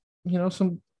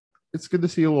 some. It's good to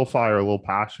see a little fire, a little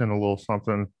passion, a little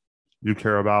something you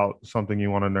care about, something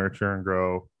you want to nurture and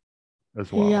grow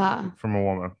as well. Yeah. From a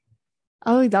woman.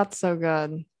 Oh, that's so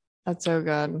good. That's so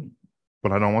good.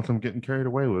 But I don't want them getting carried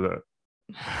away with it.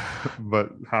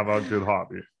 But have a good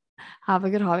hobby. Have a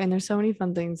good hobby. And there's so many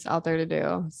fun things out there to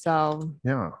do. So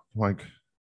Yeah, like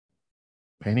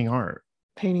painting art.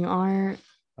 painting art.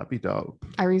 That'd be dope.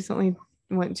 I recently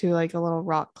went to like a little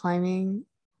rock climbing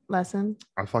lesson.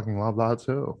 I fucking love that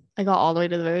too. I got all the way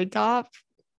to the very top.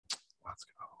 Let's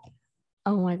go.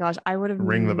 Oh my gosh. I would have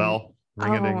Ring the bell.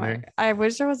 Ring a ding ding. I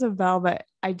wish there was a bell, but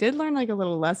I did learn like a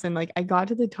little lesson. Like I got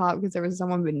to the top because there was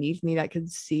someone beneath me that could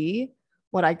see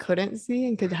what I couldn't see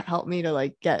and could help me to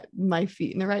like get my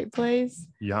feet in the right place.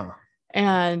 Yeah.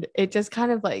 And it just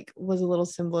kind of like was a little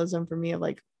symbolism for me of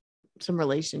like some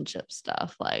relationship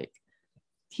stuff. Like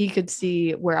he could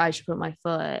see where I should put my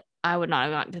foot. I would not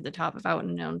have gotten to the top if I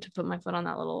wouldn't have known to put my foot on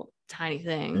that little tiny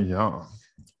thing. Yeah.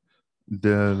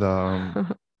 Did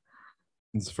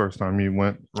it's the first time you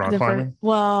went rock climbing?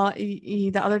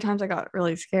 The other times I got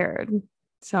really scared.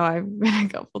 So I've been a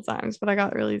couple times, but I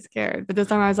got really scared. But this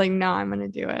time I was like, no, I'm gonna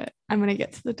do it. I'm gonna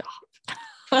get to the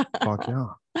top. Fuck yeah.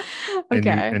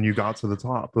 Okay. And you got to the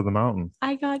top of the mountain.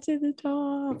 I got to the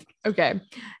top. Okay.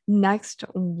 Next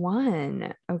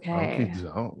one. Okay.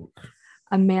 Okey-doke.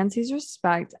 A man sees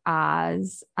respect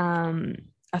as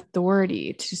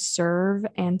authority to serve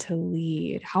and to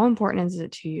lead. How important is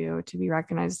it to you to be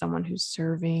recognized as someone who's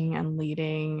serving and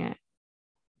leading?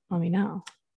 Let me know.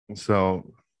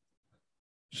 So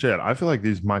shit, I feel like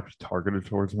these might be targeted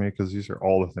towards me because these are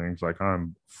all the things like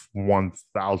I'm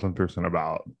 1000%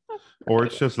 about, or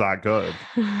it's just that good.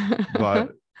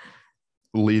 But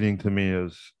leading to me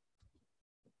is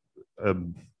a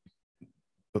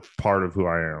part of who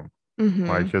I am. Mhm.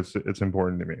 Like it's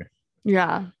important to me.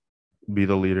 Yeah. Be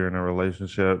the leader in a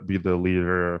relationship, be the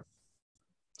leader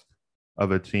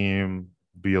of a team,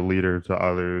 be a leader to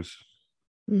others.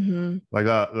 Mm-hmm. Like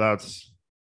that's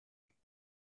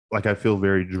like I feel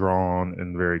very drawn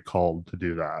and very called to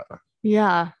do that.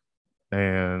 Yeah.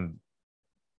 And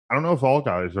I don't know if all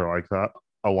guys are like that.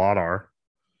 A lot are.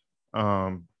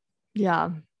 Yeah.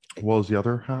 What was the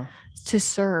other half? To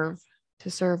serve,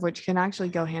 which can actually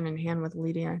go hand in hand with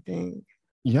leading, I think.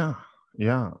 Yeah.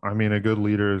 I mean, a good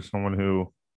leader is someone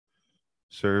who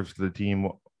serves the team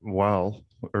well,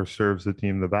 or serves the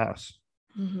team the best,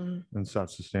 and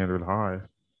sets the standard high.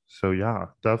 So yeah,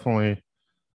 definitely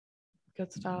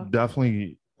good stuff.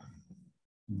 Definitely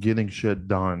getting shit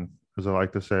done, as I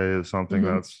like to say, is something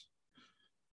that's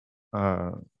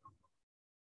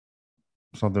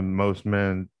something most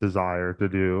men desire to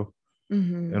do.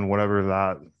 And whatever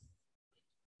that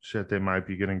shit they might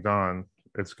be getting done,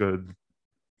 it's good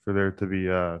for there to be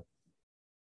a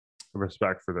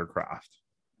respect for their craft.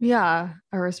 Yeah,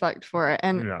 a respect for it.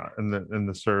 And yeah, and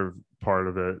the serve part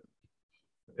of it,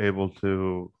 able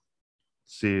to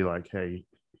see like, hey,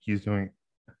 he's doing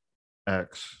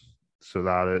X so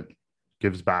that it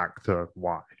gives back to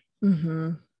Y.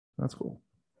 That's cool.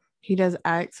 He does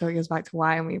X, so it goes back to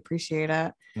Y, and we appreciate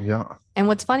it. Yeah. And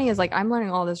what's funny is like I'm learning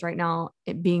all this right now,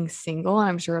 it being single, and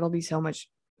I'm sure it'll be so much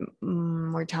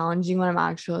more challenging when I'm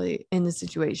actually in the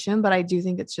situation. But I do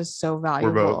think it's just so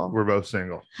valuable. We're both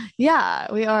single.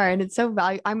 Yeah, we are, and it's so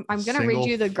valuable. I'm gonna read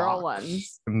you the girl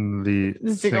ones. The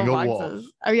single foxes. wolf.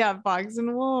 Oh yeah, Fox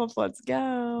and Wolf. Let's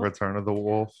go. Return of the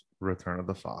Wolf. Return of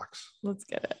the Fox. Let's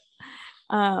get it.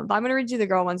 But I'm gonna read you the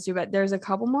girl ones too. But there's a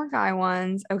couple more guy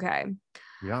ones. Okay.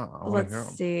 Yeah.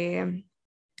 Let's see.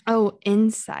 Oh,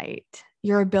 insight.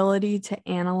 Your ability to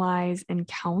analyze and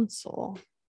counsel.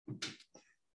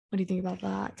 What do you think about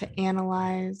that? To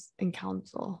analyze and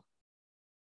counsel.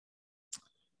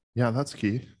 Yeah, that's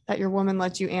key. That your woman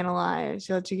lets you analyze.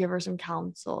 She lets you give her some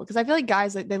counsel. Because I feel like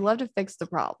guys, like, they love to fix the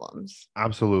problems.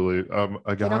 Absolutely.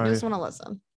 A guy. They don't just want to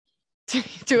listen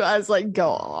to us like go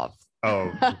off.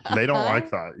 Oh, they don't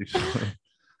like that.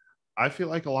 I feel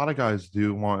like a lot of guys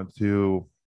do want to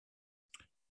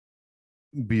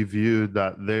be viewed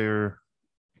that they're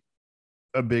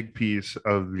a big piece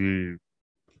of the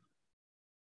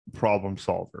problem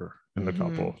solver in the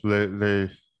couple. They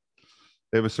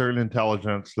have a certain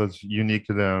intelligence that's unique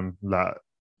to them, that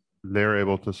they're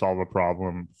able to solve a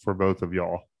problem for both of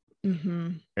y'all.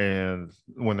 And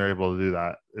when they're able to do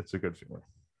that, it's a good feeling.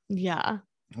 Yeah.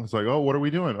 It's like, oh, what are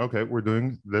we doing? Okay, we're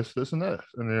doing this, this, and this.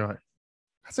 And they're like,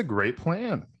 that's a great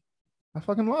plan. I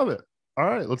fucking love it. All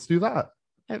right, let's do that.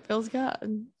 It feels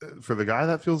good. For the guy,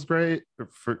 that feels great.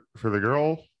 For the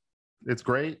girl, it's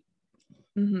great.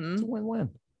 It's a win-win.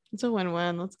 It's a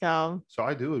win-win. Let's go. So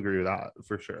I do agree with that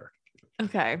for sure.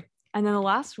 Okay. And then the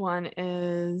last one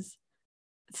is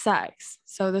sex.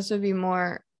 So this would be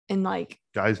more in like,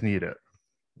 Guys need it.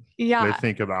 yeah. They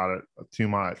think about it too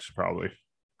much, probably.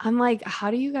 I'm like,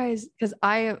 how do you guys? Because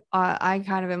I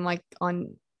kind of am like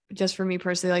on, just for me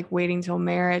personally, like waiting till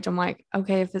marriage. I'm like,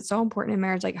 okay, if it's so important in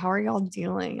marriage, like how are y'all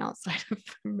dealing outside of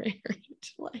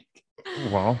marriage? Like,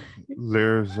 Well,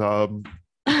 there's I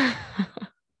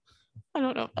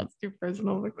don't know if that's too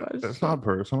personal of a question. it's not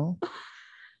personal.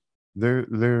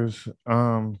 There's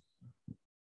kind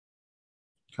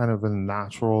of a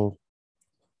natural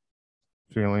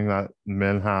feeling that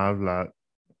men have, that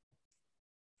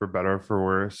for better or for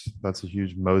worse, that's a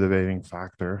huge motivating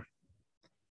factor.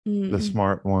 The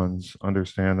smart ones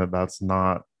understand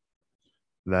that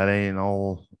ain't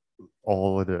all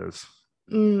it is.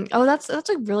 Oh, that's a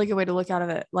really good way to look out of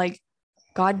it. Like,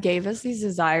 God gave us these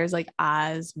desires like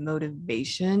as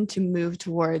motivation to move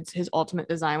towards his ultimate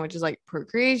design, which is like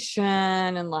procreation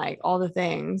and like all the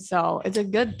things. So it's a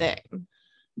good thing.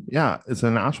 Yeah, it's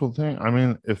a natural thing. I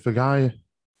mean, if the guy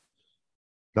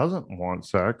doesn't want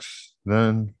sex,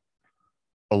 then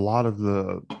a lot of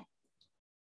the,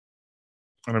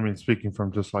 and I mean, speaking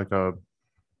from just like a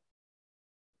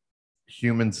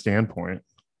human standpoint,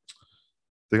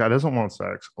 the guy doesn't want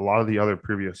sex. A lot of the other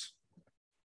previous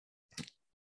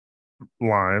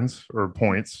lines or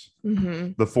points,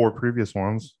 the 4 previous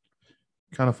ones,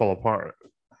 kind of fall apart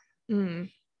to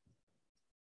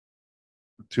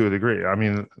a degree. I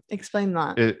mean, explain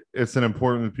that. It's an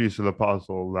important piece of the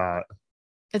puzzle that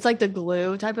It's like the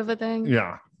glue type of a thing.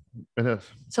 Yeah, it is.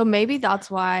 So maybe that's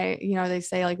why, you know, they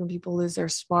say like when people lose their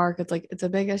spark, it's like it's a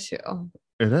big issue.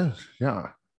 It is, yeah.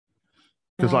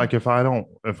 Because like if I don't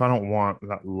want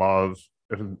that love,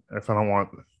 if I don't want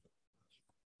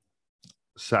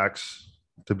sex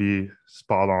to be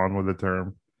spot on with the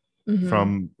term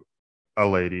from a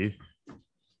lady,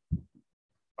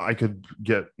 I could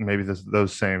get maybe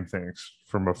those same things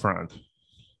from a friend.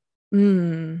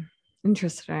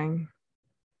 Interesting.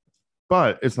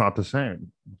 But it's not the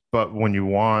same. But when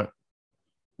you're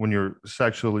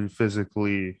sexually,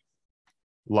 physically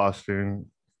lusting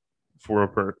for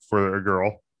a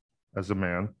girl as a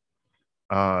man,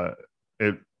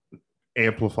 it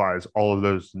amplifies all of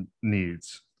those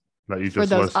needs that you just for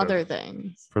those listed. other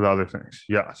things. For the other things,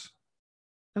 yes.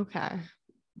 Okay.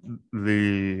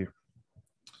 The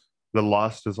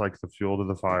lust is like the fuel to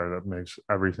the fire that makes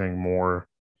everything more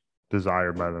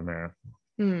desired by the man.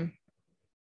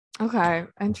 Okay.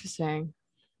 Interesting.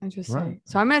 Right.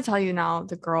 So I'm going to tell you now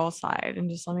the girl side and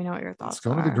just let me know what your thoughts are.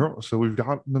 Let's go to the girl. So we've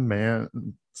got the man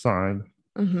side.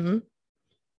 The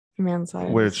man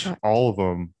side. Which all of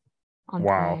them,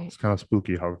 wow, point. it's kind of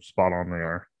spooky how spot on they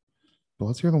are. But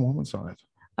let's hear the woman side.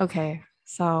 Okay.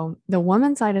 So the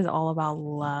woman side is all about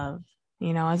love.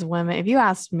 You know, as women, if you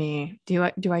asked me, do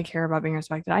I care about being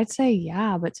respected? I'd say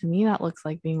yeah, but to me that looks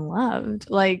like being loved.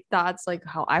 Like that's like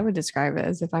how I would describe it,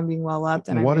 as if I'm being well loved.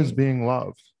 And what is being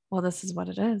loved? Well, this is what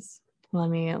it is. Let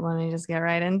me just get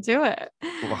right into it.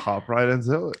 We'll hop right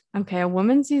into it. Okay, a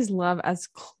woman sees love as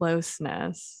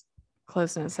closeness.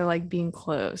 So like being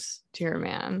close to your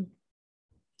man.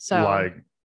 So like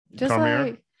just come like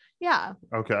here? Yeah.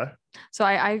 Okay. So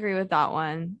I agree with that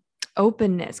one.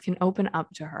 Openness can open up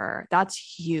to her. That's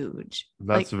huge.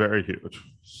 That's like, very huge.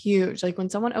 Huge. Like when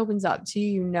someone opens up to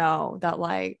you, you know that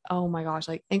like, oh my gosh,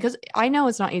 like, and because I know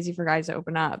it's not easy for guys to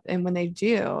open up, and when they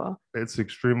do, it's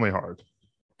extremely hard.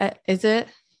 Is it?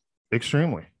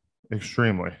 Extremely.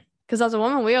 Because as a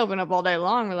woman, we open up all day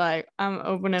long. We're like, I'm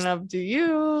opening up to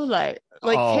you, like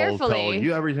I'll carefully. tell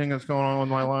you everything that's going on with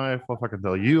my life. I'll fucking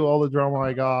tell you all the drama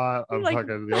I got. I'm like,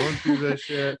 fucking going through this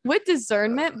shit with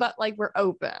discernment, but like we're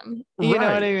open. You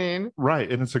know what I mean?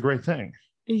 Right, and it's a great thing.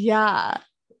 Yeah.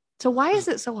 So why is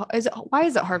it why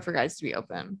is it hard for guys to be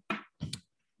open?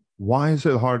 Why is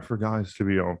it hard for guys to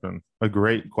be open? A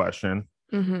great question.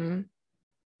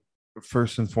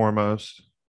 First and foremost,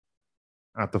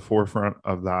 at the forefront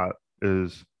of that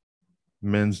is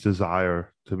men's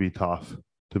desire to be tough,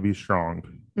 to be strong,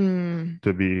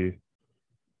 to be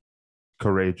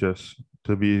courageous,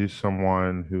 to be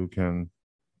someone who can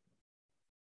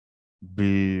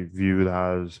be viewed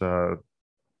as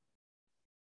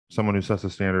someone who sets a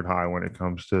standard high when it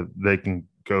comes to they can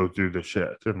go through the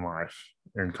shit in life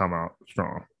and come out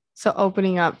strong. So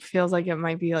opening up feels like it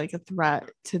might be like a threat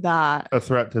to that. A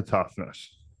threat to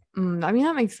toughness. I mean,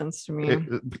 that makes sense to me.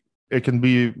 It can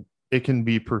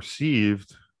be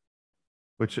perceived,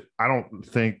 which I don't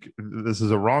think this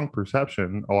is a wrong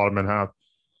perception a lot of men have.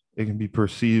 It can be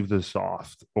perceived as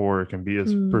soft, or it can be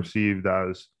as perceived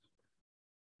as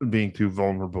being too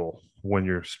vulnerable when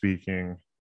you're speaking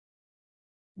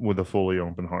with a fully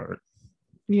open heart.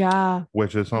 Yeah.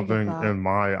 Which is something in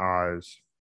my eyes,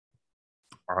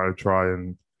 I try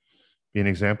and be an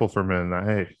example for men that,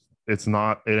 hey, it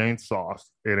ain't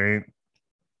soft. It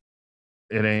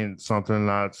ain't something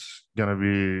that's going to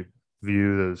be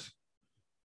viewed as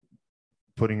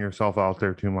putting yourself out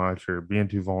there too much or being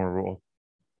too vulnerable.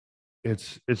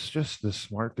 It's just the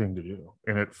smart thing to do,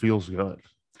 and it feels good.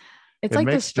 It's like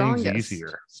the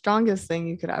strongest thing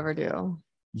you could ever do.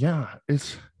 Yeah,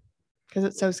 it's because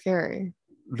it's so scary.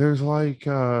 There's like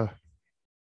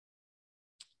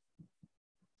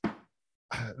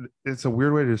it's a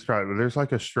weird way to describe it. There's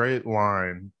like a straight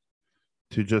line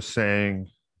to just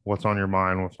saying what's on your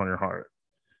mind, what's on your heart.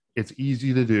 It's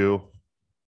easy to do.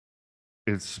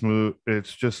 It's smooth.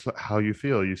 It's just how you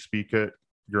feel. You speak it,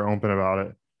 you're open about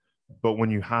it. But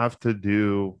when you have to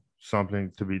do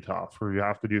something to be tough, or you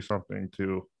have to do something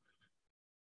to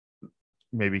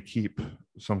maybe keep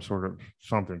some sort of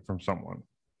something from someone,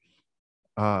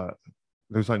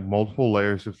 there's like multiple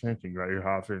layers of thinking that you're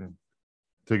having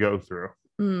to go through.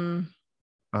 When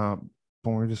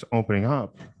we're just opening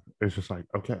up, it's just like,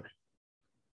 okay,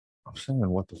 I'm saying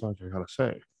what the fuck I gotta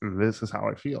say. This is how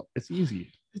I feel. It's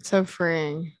easy. It's so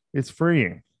freeing. It's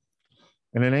freeing.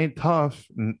 And it ain't tough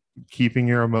keeping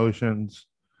your emotions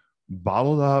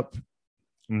bottled up,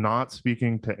 not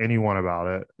speaking to anyone about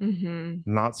it,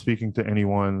 not speaking to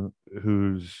anyone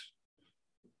who's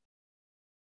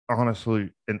honestly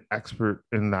an expert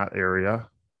in that area.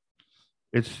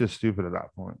 It's just stupid at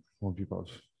that point when people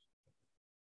have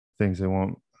things they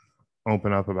won't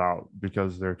open up about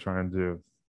because they're trying to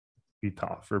be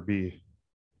tough or be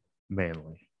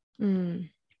manly.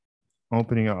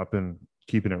 Opening up and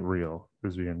keeping it real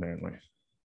is being manly.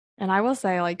 And I will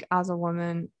say, like, as a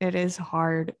woman, it is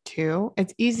hard too.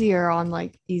 It's easier on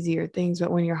like easier things,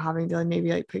 but when you're having to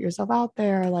maybe like put yourself out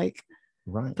there, like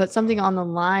put something on the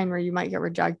line where you might get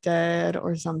rejected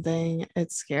or something,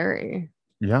 it's scary.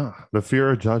 Yeah, the fear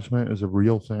of judgment is a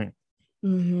real thing.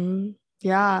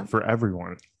 Yeah, for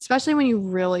everyone, especially when you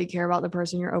really care about the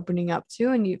person you're opening up to,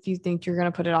 and if you think you're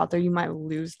going to put it out there, you might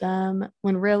lose them,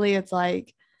 when really it's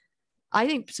like, I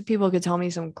think people could tell me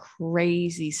some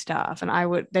crazy stuff and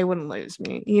they wouldn't lose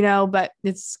me, you know, but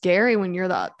it's scary when you're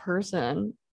that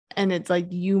person and it's like,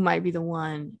 you might be the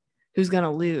one who's going to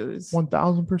lose.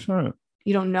 1000%.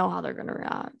 You don't know how they're going to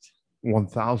react.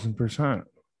 1000%.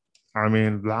 I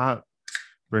mean, that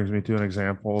brings me to an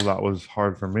example that was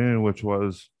hard for me, which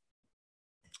was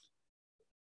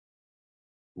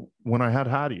when I had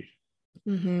Hattie.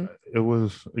 It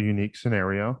was a unique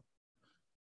scenario.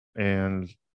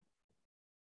 And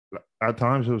at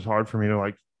times it was hard for me to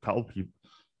like tell people.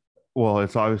 Well,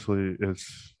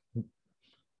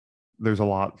 there's a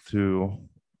lot to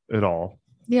it all.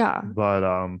 Yeah. But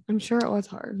I'm sure it was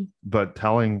hard. But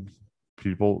telling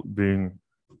people, being,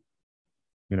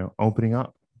 opening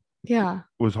up. Yeah.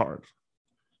 Was hard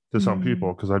to some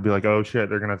people, because I'd be like, oh shit,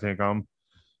 they're gonna think I'm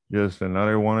just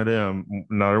another one of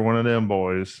them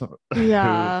boys.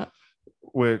 Yeah.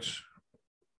 Which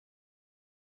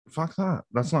fuck that.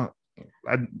 That's not.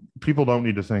 People don't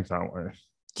need to think that way.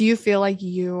 Do you feel like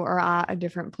you are at a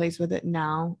different place with it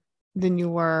now than you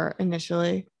were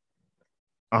initially?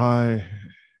 Or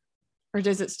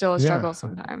does it still a struggle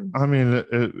sometimes? I mean,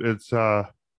 it's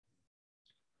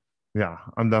yeah,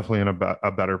 I'm definitely in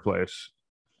a better place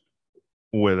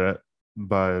with it,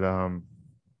 but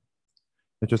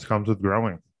it just comes with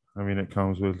growing. I mean, it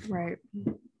comes with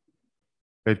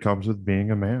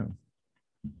being a man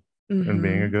and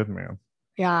being a good man.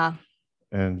 Yeah.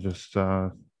 And just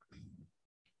as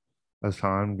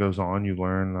time goes on, you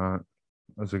learn that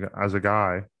as a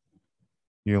guy,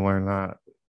 you learn that,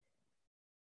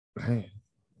 hey,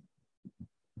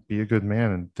 be a good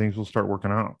man and things will start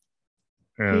working out.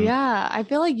 And yeah, I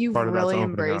feel like you've really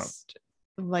embraced,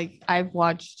 like, I've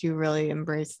watched you really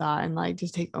embrace that and like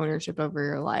just take ownership over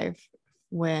your life.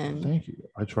 Thank you.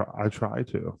 I try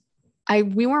to.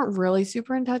 We weren't really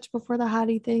super in touch before the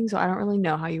Hattie thing, so I don't really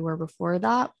know how you were before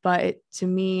that. But to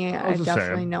me, I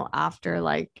definitely know after,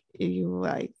 like, you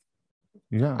like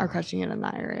Yeah, are crushing it in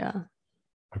that area.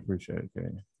 I appreciate it,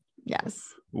 Katie.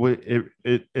 Yes.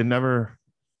 It never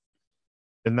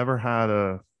had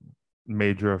a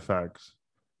major effects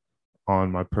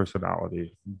on my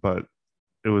personality, but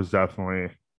it was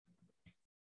definitely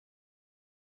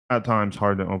at times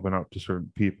hard to open up to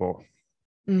certain people.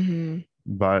 Mm-hmm.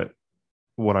 But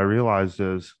what I realized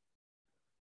is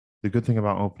the good thing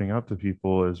about opening up to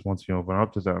people is once you open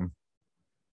up to them,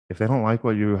 if they don't like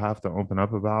what you have to open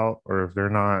up about, or if they're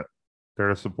not there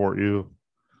to support you,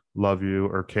 love you,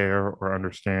 or care, or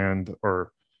understand,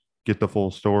 or get the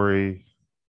full story,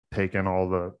 take in all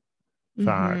the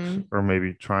facts, Mm-hmm. or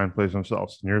maybe try and place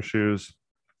themselves in your shoes,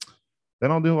 they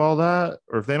don't do all that,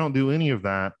 or if they don't do any of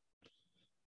that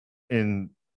and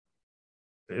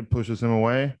it pushes them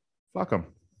away, fuck them.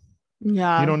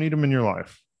 Yeah. You don't need them in your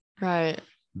life. Right.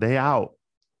 They out.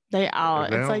 They If out.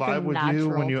 they It's don't like a vibe with you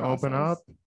natural when you open up,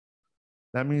 process.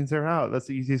 that means they're out. That's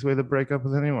the easiest way to break up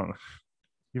with anyone.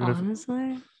 Even if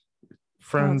Honestly,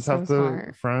 friends that's have so to,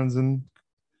 smart. friends and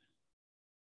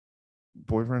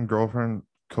boyfriend, girlfriend,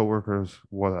 coworkers,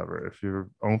 whatever. If you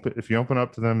open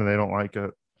up to them and they don't like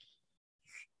it,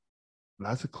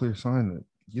 that's a clear sign that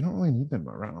you don't really need them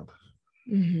around.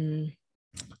 Mm-hmm.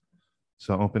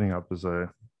 So opening up is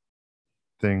a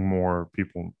thing more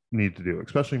people need to do,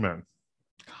 especially men.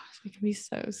 Gosh, it can be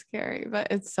so scary, but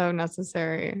it's so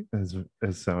necessary. Is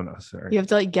so necessary. You have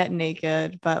to like get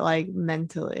naked, but like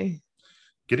mentally.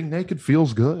 Getting naked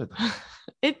feels good.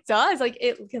 It does. Like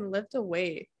it can lift a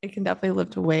weight. It can definitely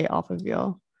lift a weight off of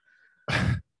you.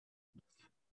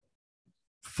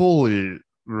 Fully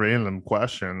random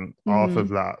question off of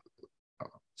that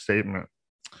statement.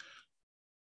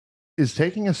 Is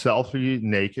taking a selfie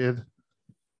naked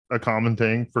a common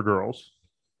thing for girls?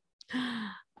 Just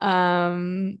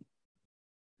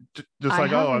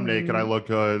like, oh, I'm naked, I look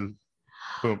good.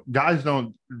 Boom. Guys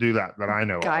don't do that I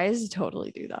know. Guys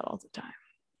totally do that all the time.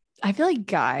 I feel like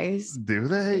guys do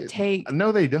they take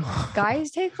no, they don't.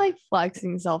 Guys take like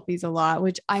flexing selfies a lot,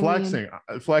 which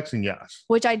flexing, yes.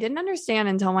 Which I didn't understand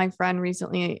until my friend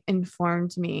recently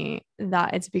informed me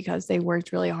that it's because they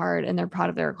worked really hard and they're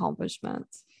proud of their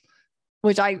accomplishments.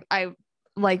 Which I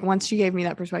like, once she gave me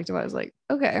that perspective, I was like,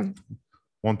 okay.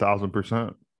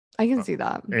 1000%. I can see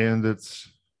that. And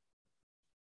it's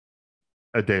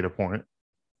a data point.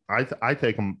 I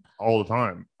take them all the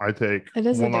time.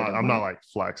 I'm not like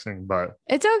flexing, but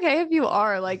it's okay if you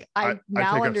are. Like I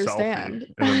now understand.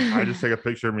 And then I just take a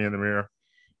picture of me in the mirror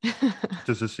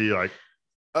just to see like,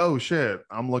 oh shit,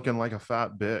 I'm looking like a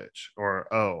fat bitch, or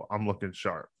oh, I'm looking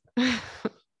sharp.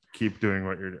 Keep doing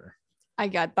what you're doing. I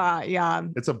get that. Yeah.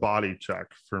 It's a body check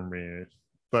for me.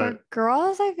 But for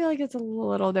girls, I feel like it's a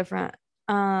little different.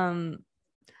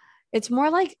 It's more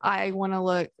like I want to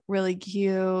look really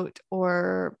cute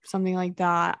or something like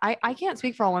that. I can't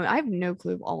speak for all women. I have no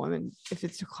clue of all women if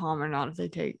it's common or not if they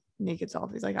take naked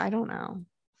selfies. Like I don't know.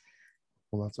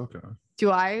 Well, that's okay.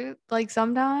 Do I like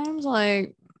sometimes?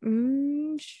 Like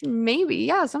maybe,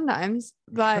 yeah, sometimes,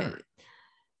 but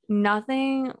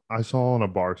nothing. I saw on a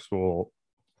Barstool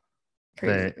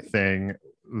thing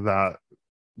that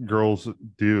girls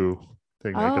do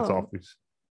take naked selfies.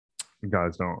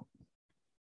 Guys don't.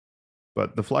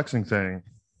 But the flexing thing,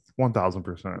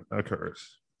 1000%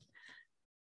 occurs.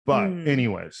 But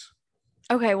anyways.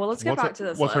 Okay, well, let's get back to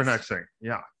this. What's our next thing?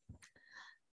 Yeah.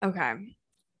 Okay.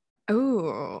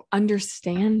 Oh,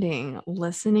 understanding,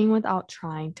 listening without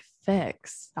trying to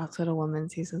fix. That's what a woman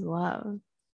sees as love.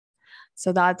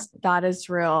 So that is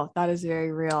real. That is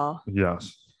very real.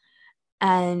 Yes.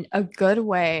 And a good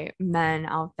way, men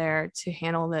out there, to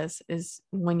handle this is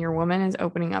when your woman is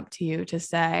opening up to you to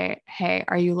say, hey,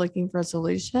 are you looking for a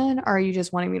solution or are you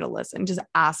just wanting me to listen? Just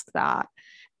ask that.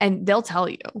 And they'll tell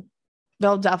you.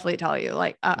 They'll definitely tell you.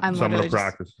 Like, I'm going to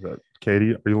practice that.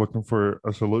 Katie, are you looking for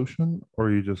a solution or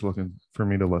are you just looking for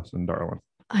me to listen, darling?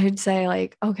 I'd say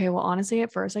like, okay, well, honestly,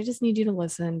 at first I just need you to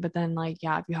listen. But then like,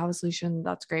 yeah, if you have a solution,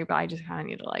 that's great. But I just kind of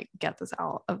need to like get this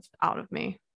out of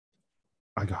me.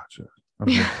 I got you.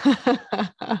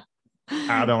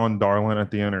 Add on darling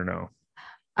at the end or no?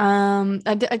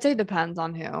 I'd say it depends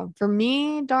on who. For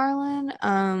me, darling,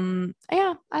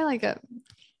 yeah, I like it.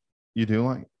 You do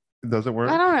like? Does it work?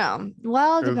 I don't know.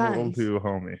 Well, it depends. A little too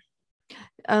homey.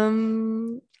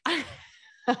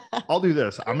 I'll do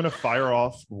this. I'm gonna fire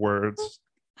off words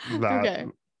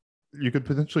that you could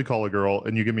potentially call a girl,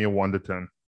 and you give me a 1 to 10.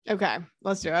 Okay,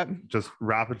 let's do it. Just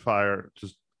rapid fire.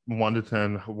 Just 1 to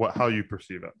 10. How you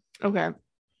perceive it. Okay.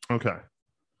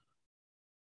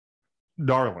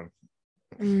 Darling.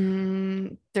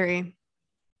 3.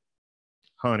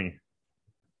 Honey.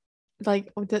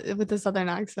 Like with the southern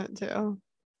accent too.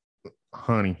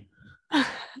 Honey.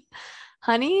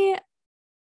 Honey,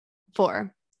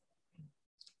 4.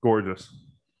 Gorgeous.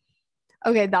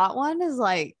 Okay, that one is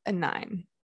like a 9.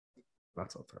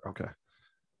 That's up there. Okay.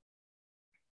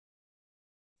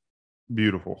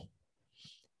 Beautiful.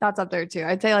 That's up there too.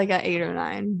 I'd say like an 8 or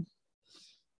 9.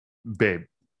 Babe.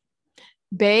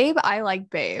 Babe, I like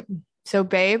Babe. So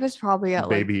Babe is probably at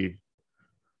Baby.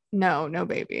 No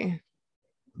baby.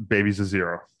 Baby's a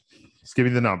 0. Just give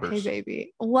me the Hey numbers.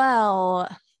 baby. Well,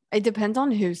 it depends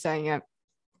on who's saying it.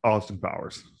 Austin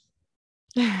Powers.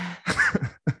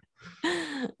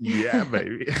 Yeah,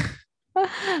 baby.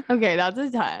 Okay, that's a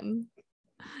 10.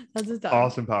 That's a 10.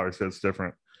 Austin Powers hits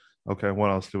different. Okay, what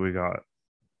else do we got?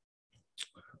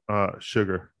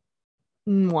 Sugar.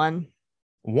 1.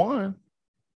 1.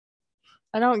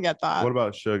 I don't get that. What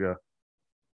about sugar?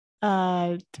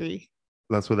 3.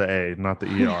 That's with an A, not the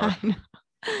ER. I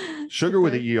know. Sugar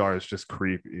with the ER is just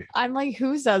creepy. I'm like,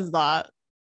 who says that?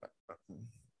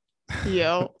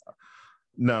 You.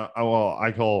 No, well,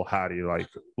 I call Hattie like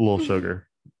little sugar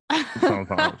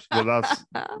sometimes, but that's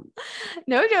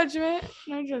No judgment.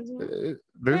 No judgment.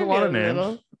 there's a lot of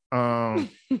names. Little.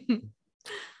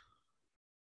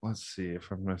 Let's see if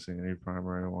I'm missing any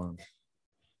primary ones.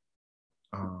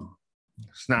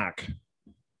 Snack.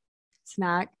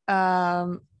 Snack.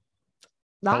 Hello,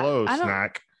 I don't-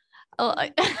 snack. Oh,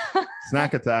 like,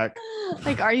 Snack attack.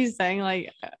 like, are you saying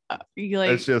like you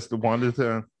like? It's just 1 to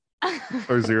 10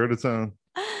 or 0 to 10.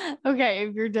 Okay,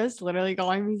 if you're just literally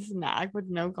calling me snack with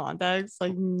no context,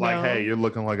 like no. Like, hey, you're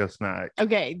looking like a snack.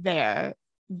 Okay, there.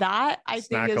 That I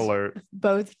Snack think is alert.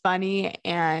 both funny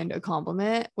and a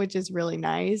compliment, which is really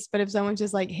nice. But if someone's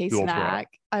just like, "Hey, Dual threat. snack,"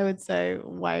 I would say,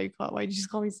 why did you just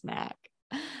call me snack?"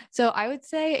 So I would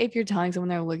say if you're telling someone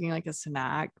they're looking like a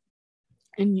snack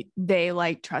and they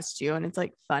like trust you and it's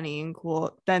like funny and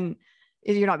cool, then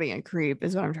you're not being a creep,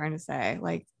 is what I'm trying to say.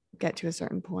 Like, get to a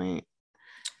certain point.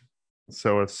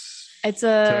 So it's It's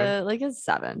 10? like a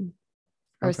 7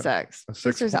 or Okay. 6. a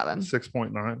 6 or 7.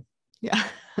 6.9. Yeah.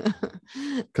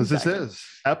 Because this Exactly. is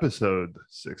episode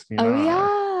 69. Oh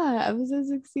yeah, episode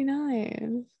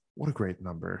 69. What a great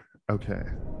number. Okay.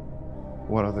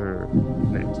 What other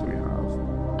names do we have?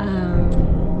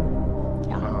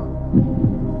 Yeah.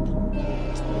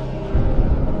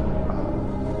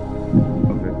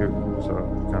 Okay, here. So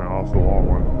kind of off the wall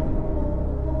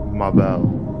one. Ma belle,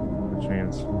 which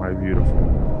means my beautiful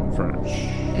in French.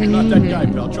 You're not that guy,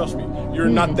 pal. Trust me. You're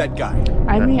not that guy.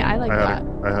 I mean, I like that.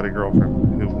 I had a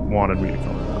girlfriend who wanted me to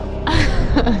call her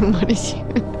that. What did you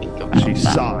think about She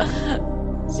that? sucked.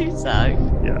 She sucked.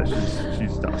 Yeah,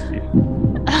 she's dusty.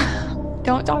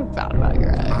 Don't talk bad about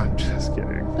your ex. I'm just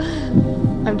kidding.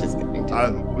 I'm just kidding. Dude. I-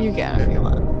 You can if you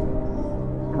want.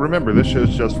 Remember, this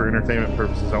show's just for entertainment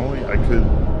purposes only. I'm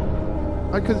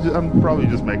probably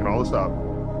just making all this up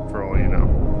for all you know.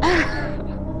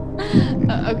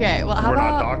 Okay, well, how We're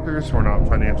not about doctors, we're not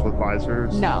financial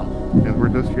advisors. no? And we're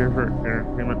just here for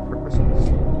entertainment purposes.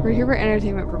 We're here for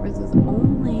entertainment purposes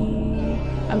only.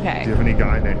 Okay. Do you have any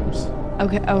guy names?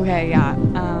 Okay, yeah.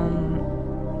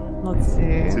 Let's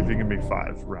see. See if you can be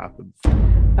 5 rapid.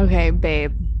 Okay,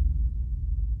 babe.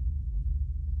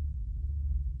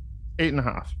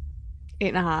 8.5.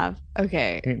 8.5.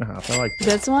 Okay. 8.5. I like that.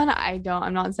 This one,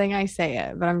 I'm not saying I say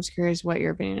it, but I'm just curious what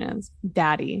your opinion is.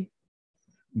 Daddy.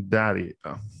 Daddy.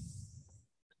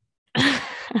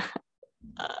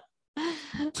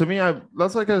 To me,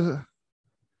 that's like a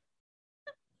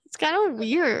It's kind of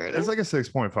weird. it's like a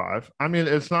 6.5. I mean,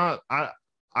 it's not.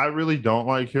 I really don't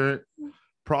like it.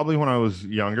 Probably when I was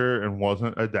younger and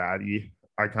wasn't a daddy,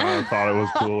 I kind of thought it was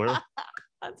cooler.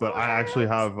 That's But I actually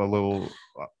hilarious. have a little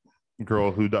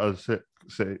girl who does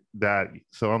say daddy.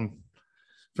 So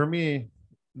for me,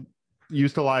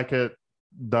 used to like it.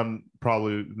 Done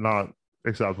probably not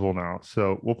acceptable now.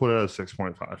 So we'll put it at a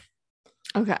 6.5.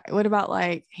 Okay. What about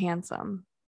like handsome?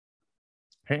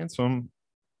 Handsome.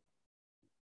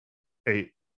 8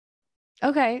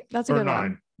 Okay, that's a or good 9.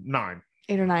 one. 9.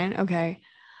 8 or 9. Okay.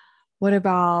 What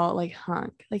about like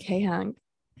hunk? Like, hey hunk.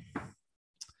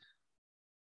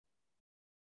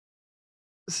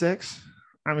 6.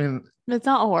 I mean, It's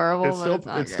not horrible. it's but still it's,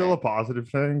 not still a positive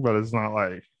thing, but it's not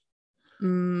like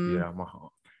yeah, I'm a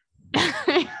hunk.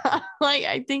 Like,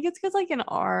 I think it's because like in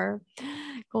our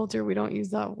culture we don't use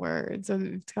that word, so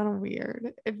it's kind of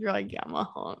weird if you're like, yeah, I'm a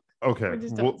hunk. Okay, We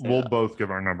just don't say we'll that. both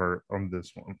give our number on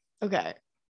this one. Okay.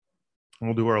 And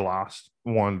we'll do our last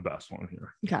one, best one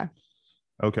here. Okay.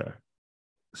 Okay,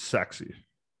 sexy.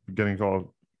 Getting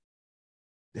called.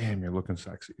 Damn, you're looking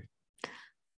sexy.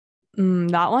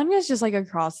 That one is just like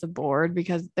across the board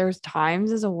because there's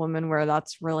times as a woman where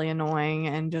that's really annoying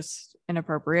and just I'm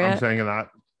inappropriate. saying in that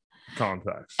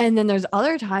context. And then there's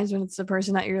other times when it's the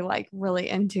person that you're like really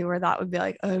into, where that would be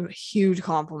like a huge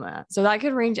compliment. So that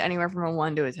could range anywhere from a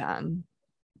 1 to a 10.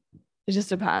 It just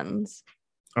depends.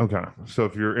 Okay. So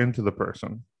if you're into the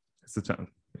person, it's a 10.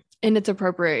 And it's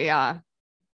appropriate. Yeah.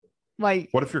 Like,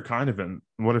 What if you're kind of in?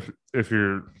 What if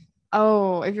you're,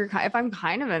 if I'm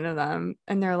kind of into them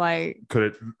and they're like, could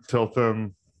it tilt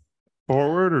them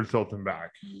forward or tilt them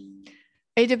back?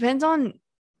 it depends on.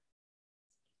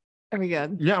 Are we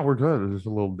good? Yeah, we're good. There's a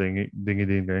little dingy ding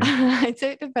ding. I'd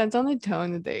say it depends on the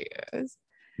tone that they use.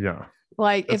 Yeah.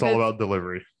 Like, It's all about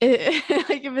delivery.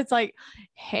 like if it's like,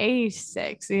 hey,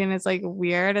 sexy, and it's like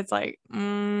weird, it's like,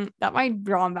 that might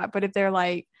draw them back. But if they're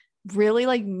like really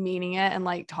like meaning it and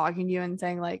like talking to you and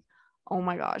saying like, oh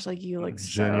my gosh, like you look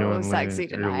so Genuinely, sexy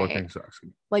you're tonight. looking sexy.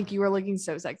 Like you were looking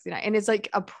so sexy tonight. And it's like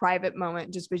a private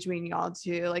moment just between y'all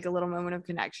two, like a little moment of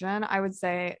connection. I would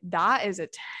say that is a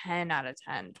 10 out of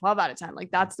 10, 12 out of 10. Like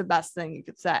that's the best thing you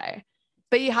could say.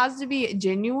 But it has to be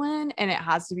genuine and it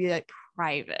has to be like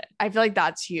private. I feel like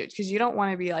that's huge because you don't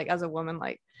want to be like, as a woman,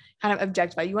 like kind of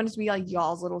objectified. You want it to be like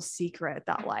y'all's little secret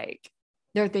that like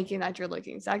they're thinking that you're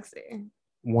looking sexy.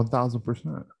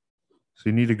 1000%. So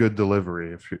you need a good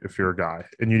delivery if you're a guy,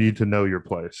 and you need to know your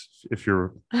place. If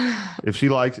she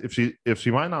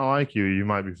might not like you, you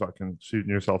might be fucking shooting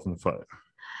yourself in the foot.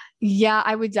 Yeah,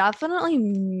 I would definitely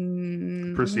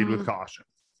Proceed with caution.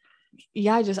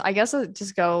 Yeah, I guess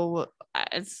just go.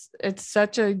 It's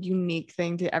such a unique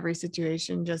thing to every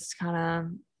situation. Just kind of,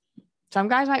 some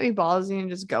guys might be ballsy and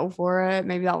just go for it.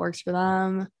 Maybe that works for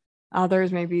them.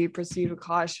 Others maybe proceed with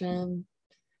caution.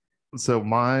 So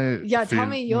tell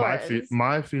me yours.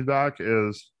 My feedback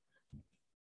is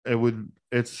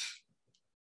it's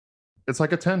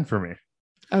like a 10 for me.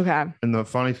 Okay. And the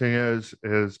funny thing is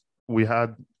we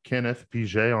had Kenneth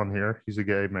Piget on here. He's a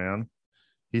gay man.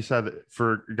 He said that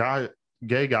for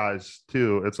gay guys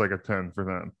too, it's like a 10 for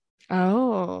them.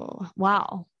 Oh,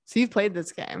 wow. So you've played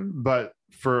this game. But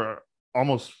for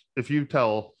almost, if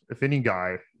any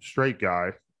guy, straight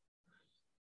guy,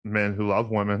 men who love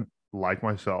women like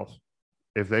myself,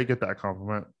 if they get that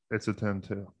compliment, it's a 10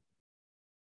 too.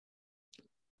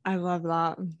 I love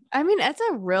that. I mean, it's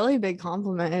a really big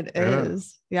compliment. It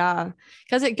is. Yeah.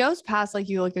 Because it goes past like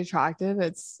you look attractive.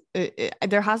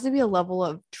 There has to be a level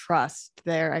of trust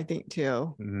there, I think,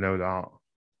 too. No doubt.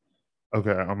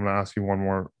 Okay. I'm going to ask you one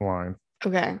more line.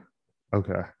 Okay.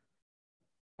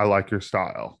 I like your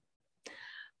style.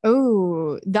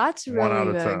 Oh, that's really 1 out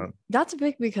of big. 10. That's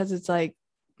big because it's like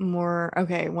more,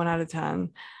 okay, 1 out of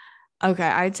 10. Okay.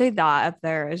 I'd say that up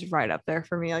there is right up there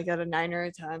for me, like at a 9 or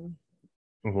a 10.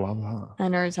 Love that.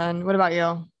 9 or a 10. What about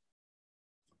you?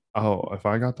 Oh, if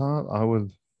I got that,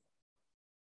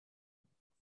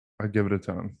 I'd give it a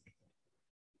 10.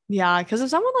 Yeah, because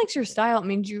if someone likes your style, it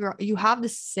means you have the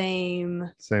same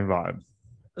vibe.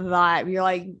 You're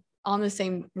like on the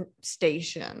same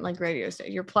station, like radio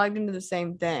station. You're plugged into the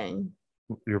same thing.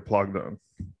 You're plugged in.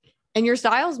 And your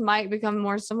styles might become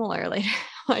more similar later,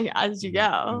 like as you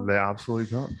go. They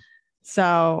absolutely can.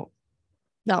 So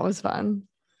that was fun.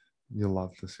 You'll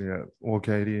love to see it. Well,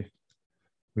 Katie,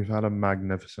 we've had a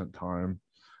magnificent time.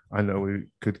 I know we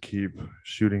could keep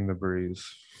shooting the breeze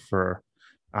for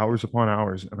hours upon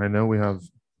hours, and I know we have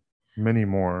many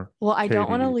more. Well, I don't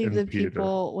want to Katie leave and the Peter.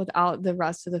 people without the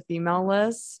rest of the female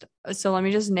list. So let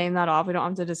me just name that off. We don't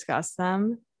have to discuss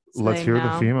them. So Let's they hear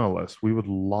know. the female list. We would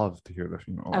love to hear the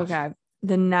female list. Okay.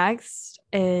 The next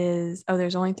is,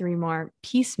 there's only 3 more.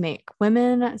 Peacemake.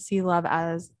 Women see love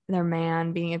as their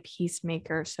man being a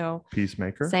peacemaker. So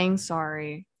Peacemaker. saying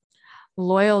sorry.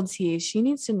 Loyalty. She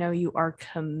needs to know you are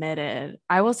committed.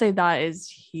 I will say that is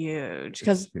huge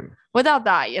because without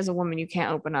that, as a woman, you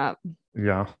can't open up.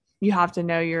 Yeah. You have to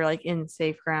know you're like in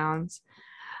safe grounds.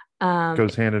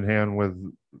 Goes hand in hand with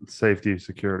safety,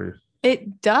 security.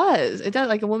 It does.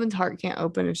 Like a woman's heart can't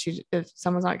open if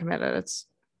someone's not committed.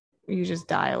 You just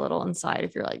die a little inside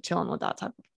if you're like chilling with that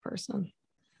type of person.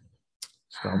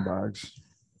 Scumbags.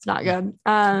 It's not good.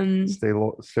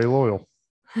 Stay loyal.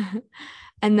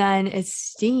 And then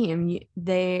esteem.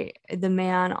 The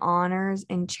man honors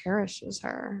and cherishes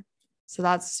her. So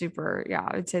that's super. Yeah,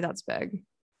 I would say that's big.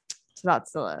 So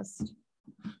that's the list.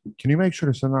 Can you make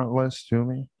sure to send that list to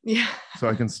me? Yeah. So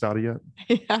I can study it?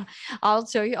 Yeah. I'll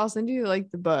show you. I'll send you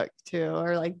like the book too,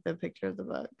 or like the picture of the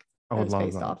book. I would love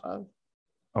based that. Off of.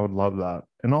 I would love that.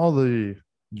 And all the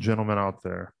gentlemen out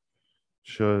there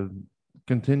should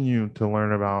continue to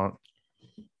learn about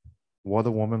what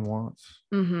a woman wants.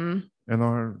 Mm-hmm. And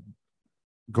our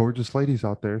gorgeous ladies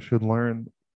out there should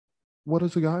learn, what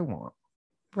does a guy want?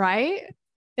 Right?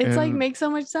 It's and like makes so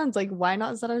much sense. Like, why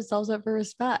not set ourselves up for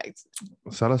respect?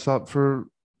 Set us up for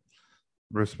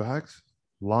respect,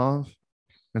 love,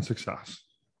 and success.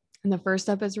 And the first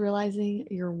step is realizing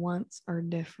your wants are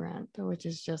different, which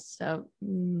is just so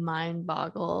mind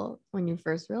boggle when you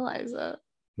first realize it.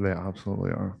 They absolutely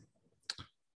are.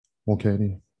 Well,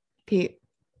 Katie, Pete,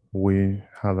 we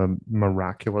had a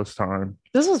miraculous time.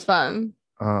 this was fun.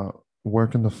 Where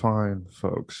can the fine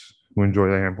folks who enjoy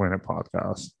the Ham Planet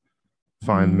podcast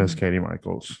find Miss Katie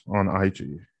Michaels on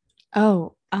IG?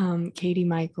 Oh, Katie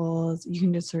Michaels. You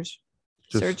can just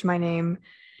search my name.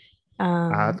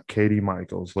 At Katie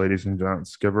Michaels, ladies and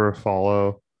gents. Give her a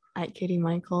follow. At Katie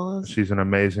Michaels. She's an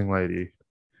amazing lady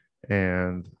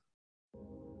and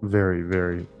very,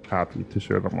 very happy to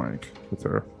share the mic with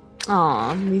her.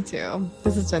 Aw, me too.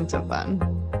 This has been so fun.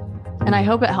 And I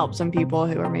hope it helps some people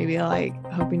who are maybe like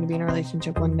hoping to be in a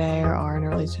relationship one day or are in a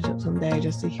relationship someday,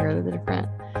 just to hear the different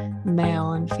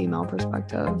male and female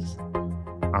perspectives.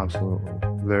 Absolutely.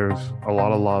 There's a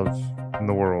lot of love in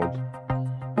the world.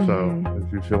 So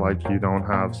if you feel like you don't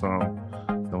have some,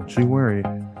 don't you worry.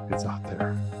 It's out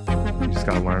there. You just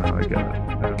got to learn how to get it.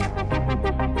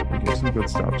 And we gave some good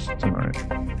steps tonight.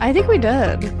 I think we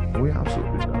did. We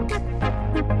absolutely did.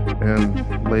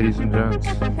 And ladies and gents,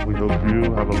 we hope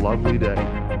you have a lovely day,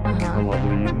 a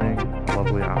lovely evening, a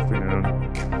lovely afternoon.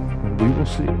 And we will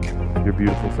see your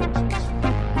beautiful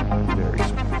faces.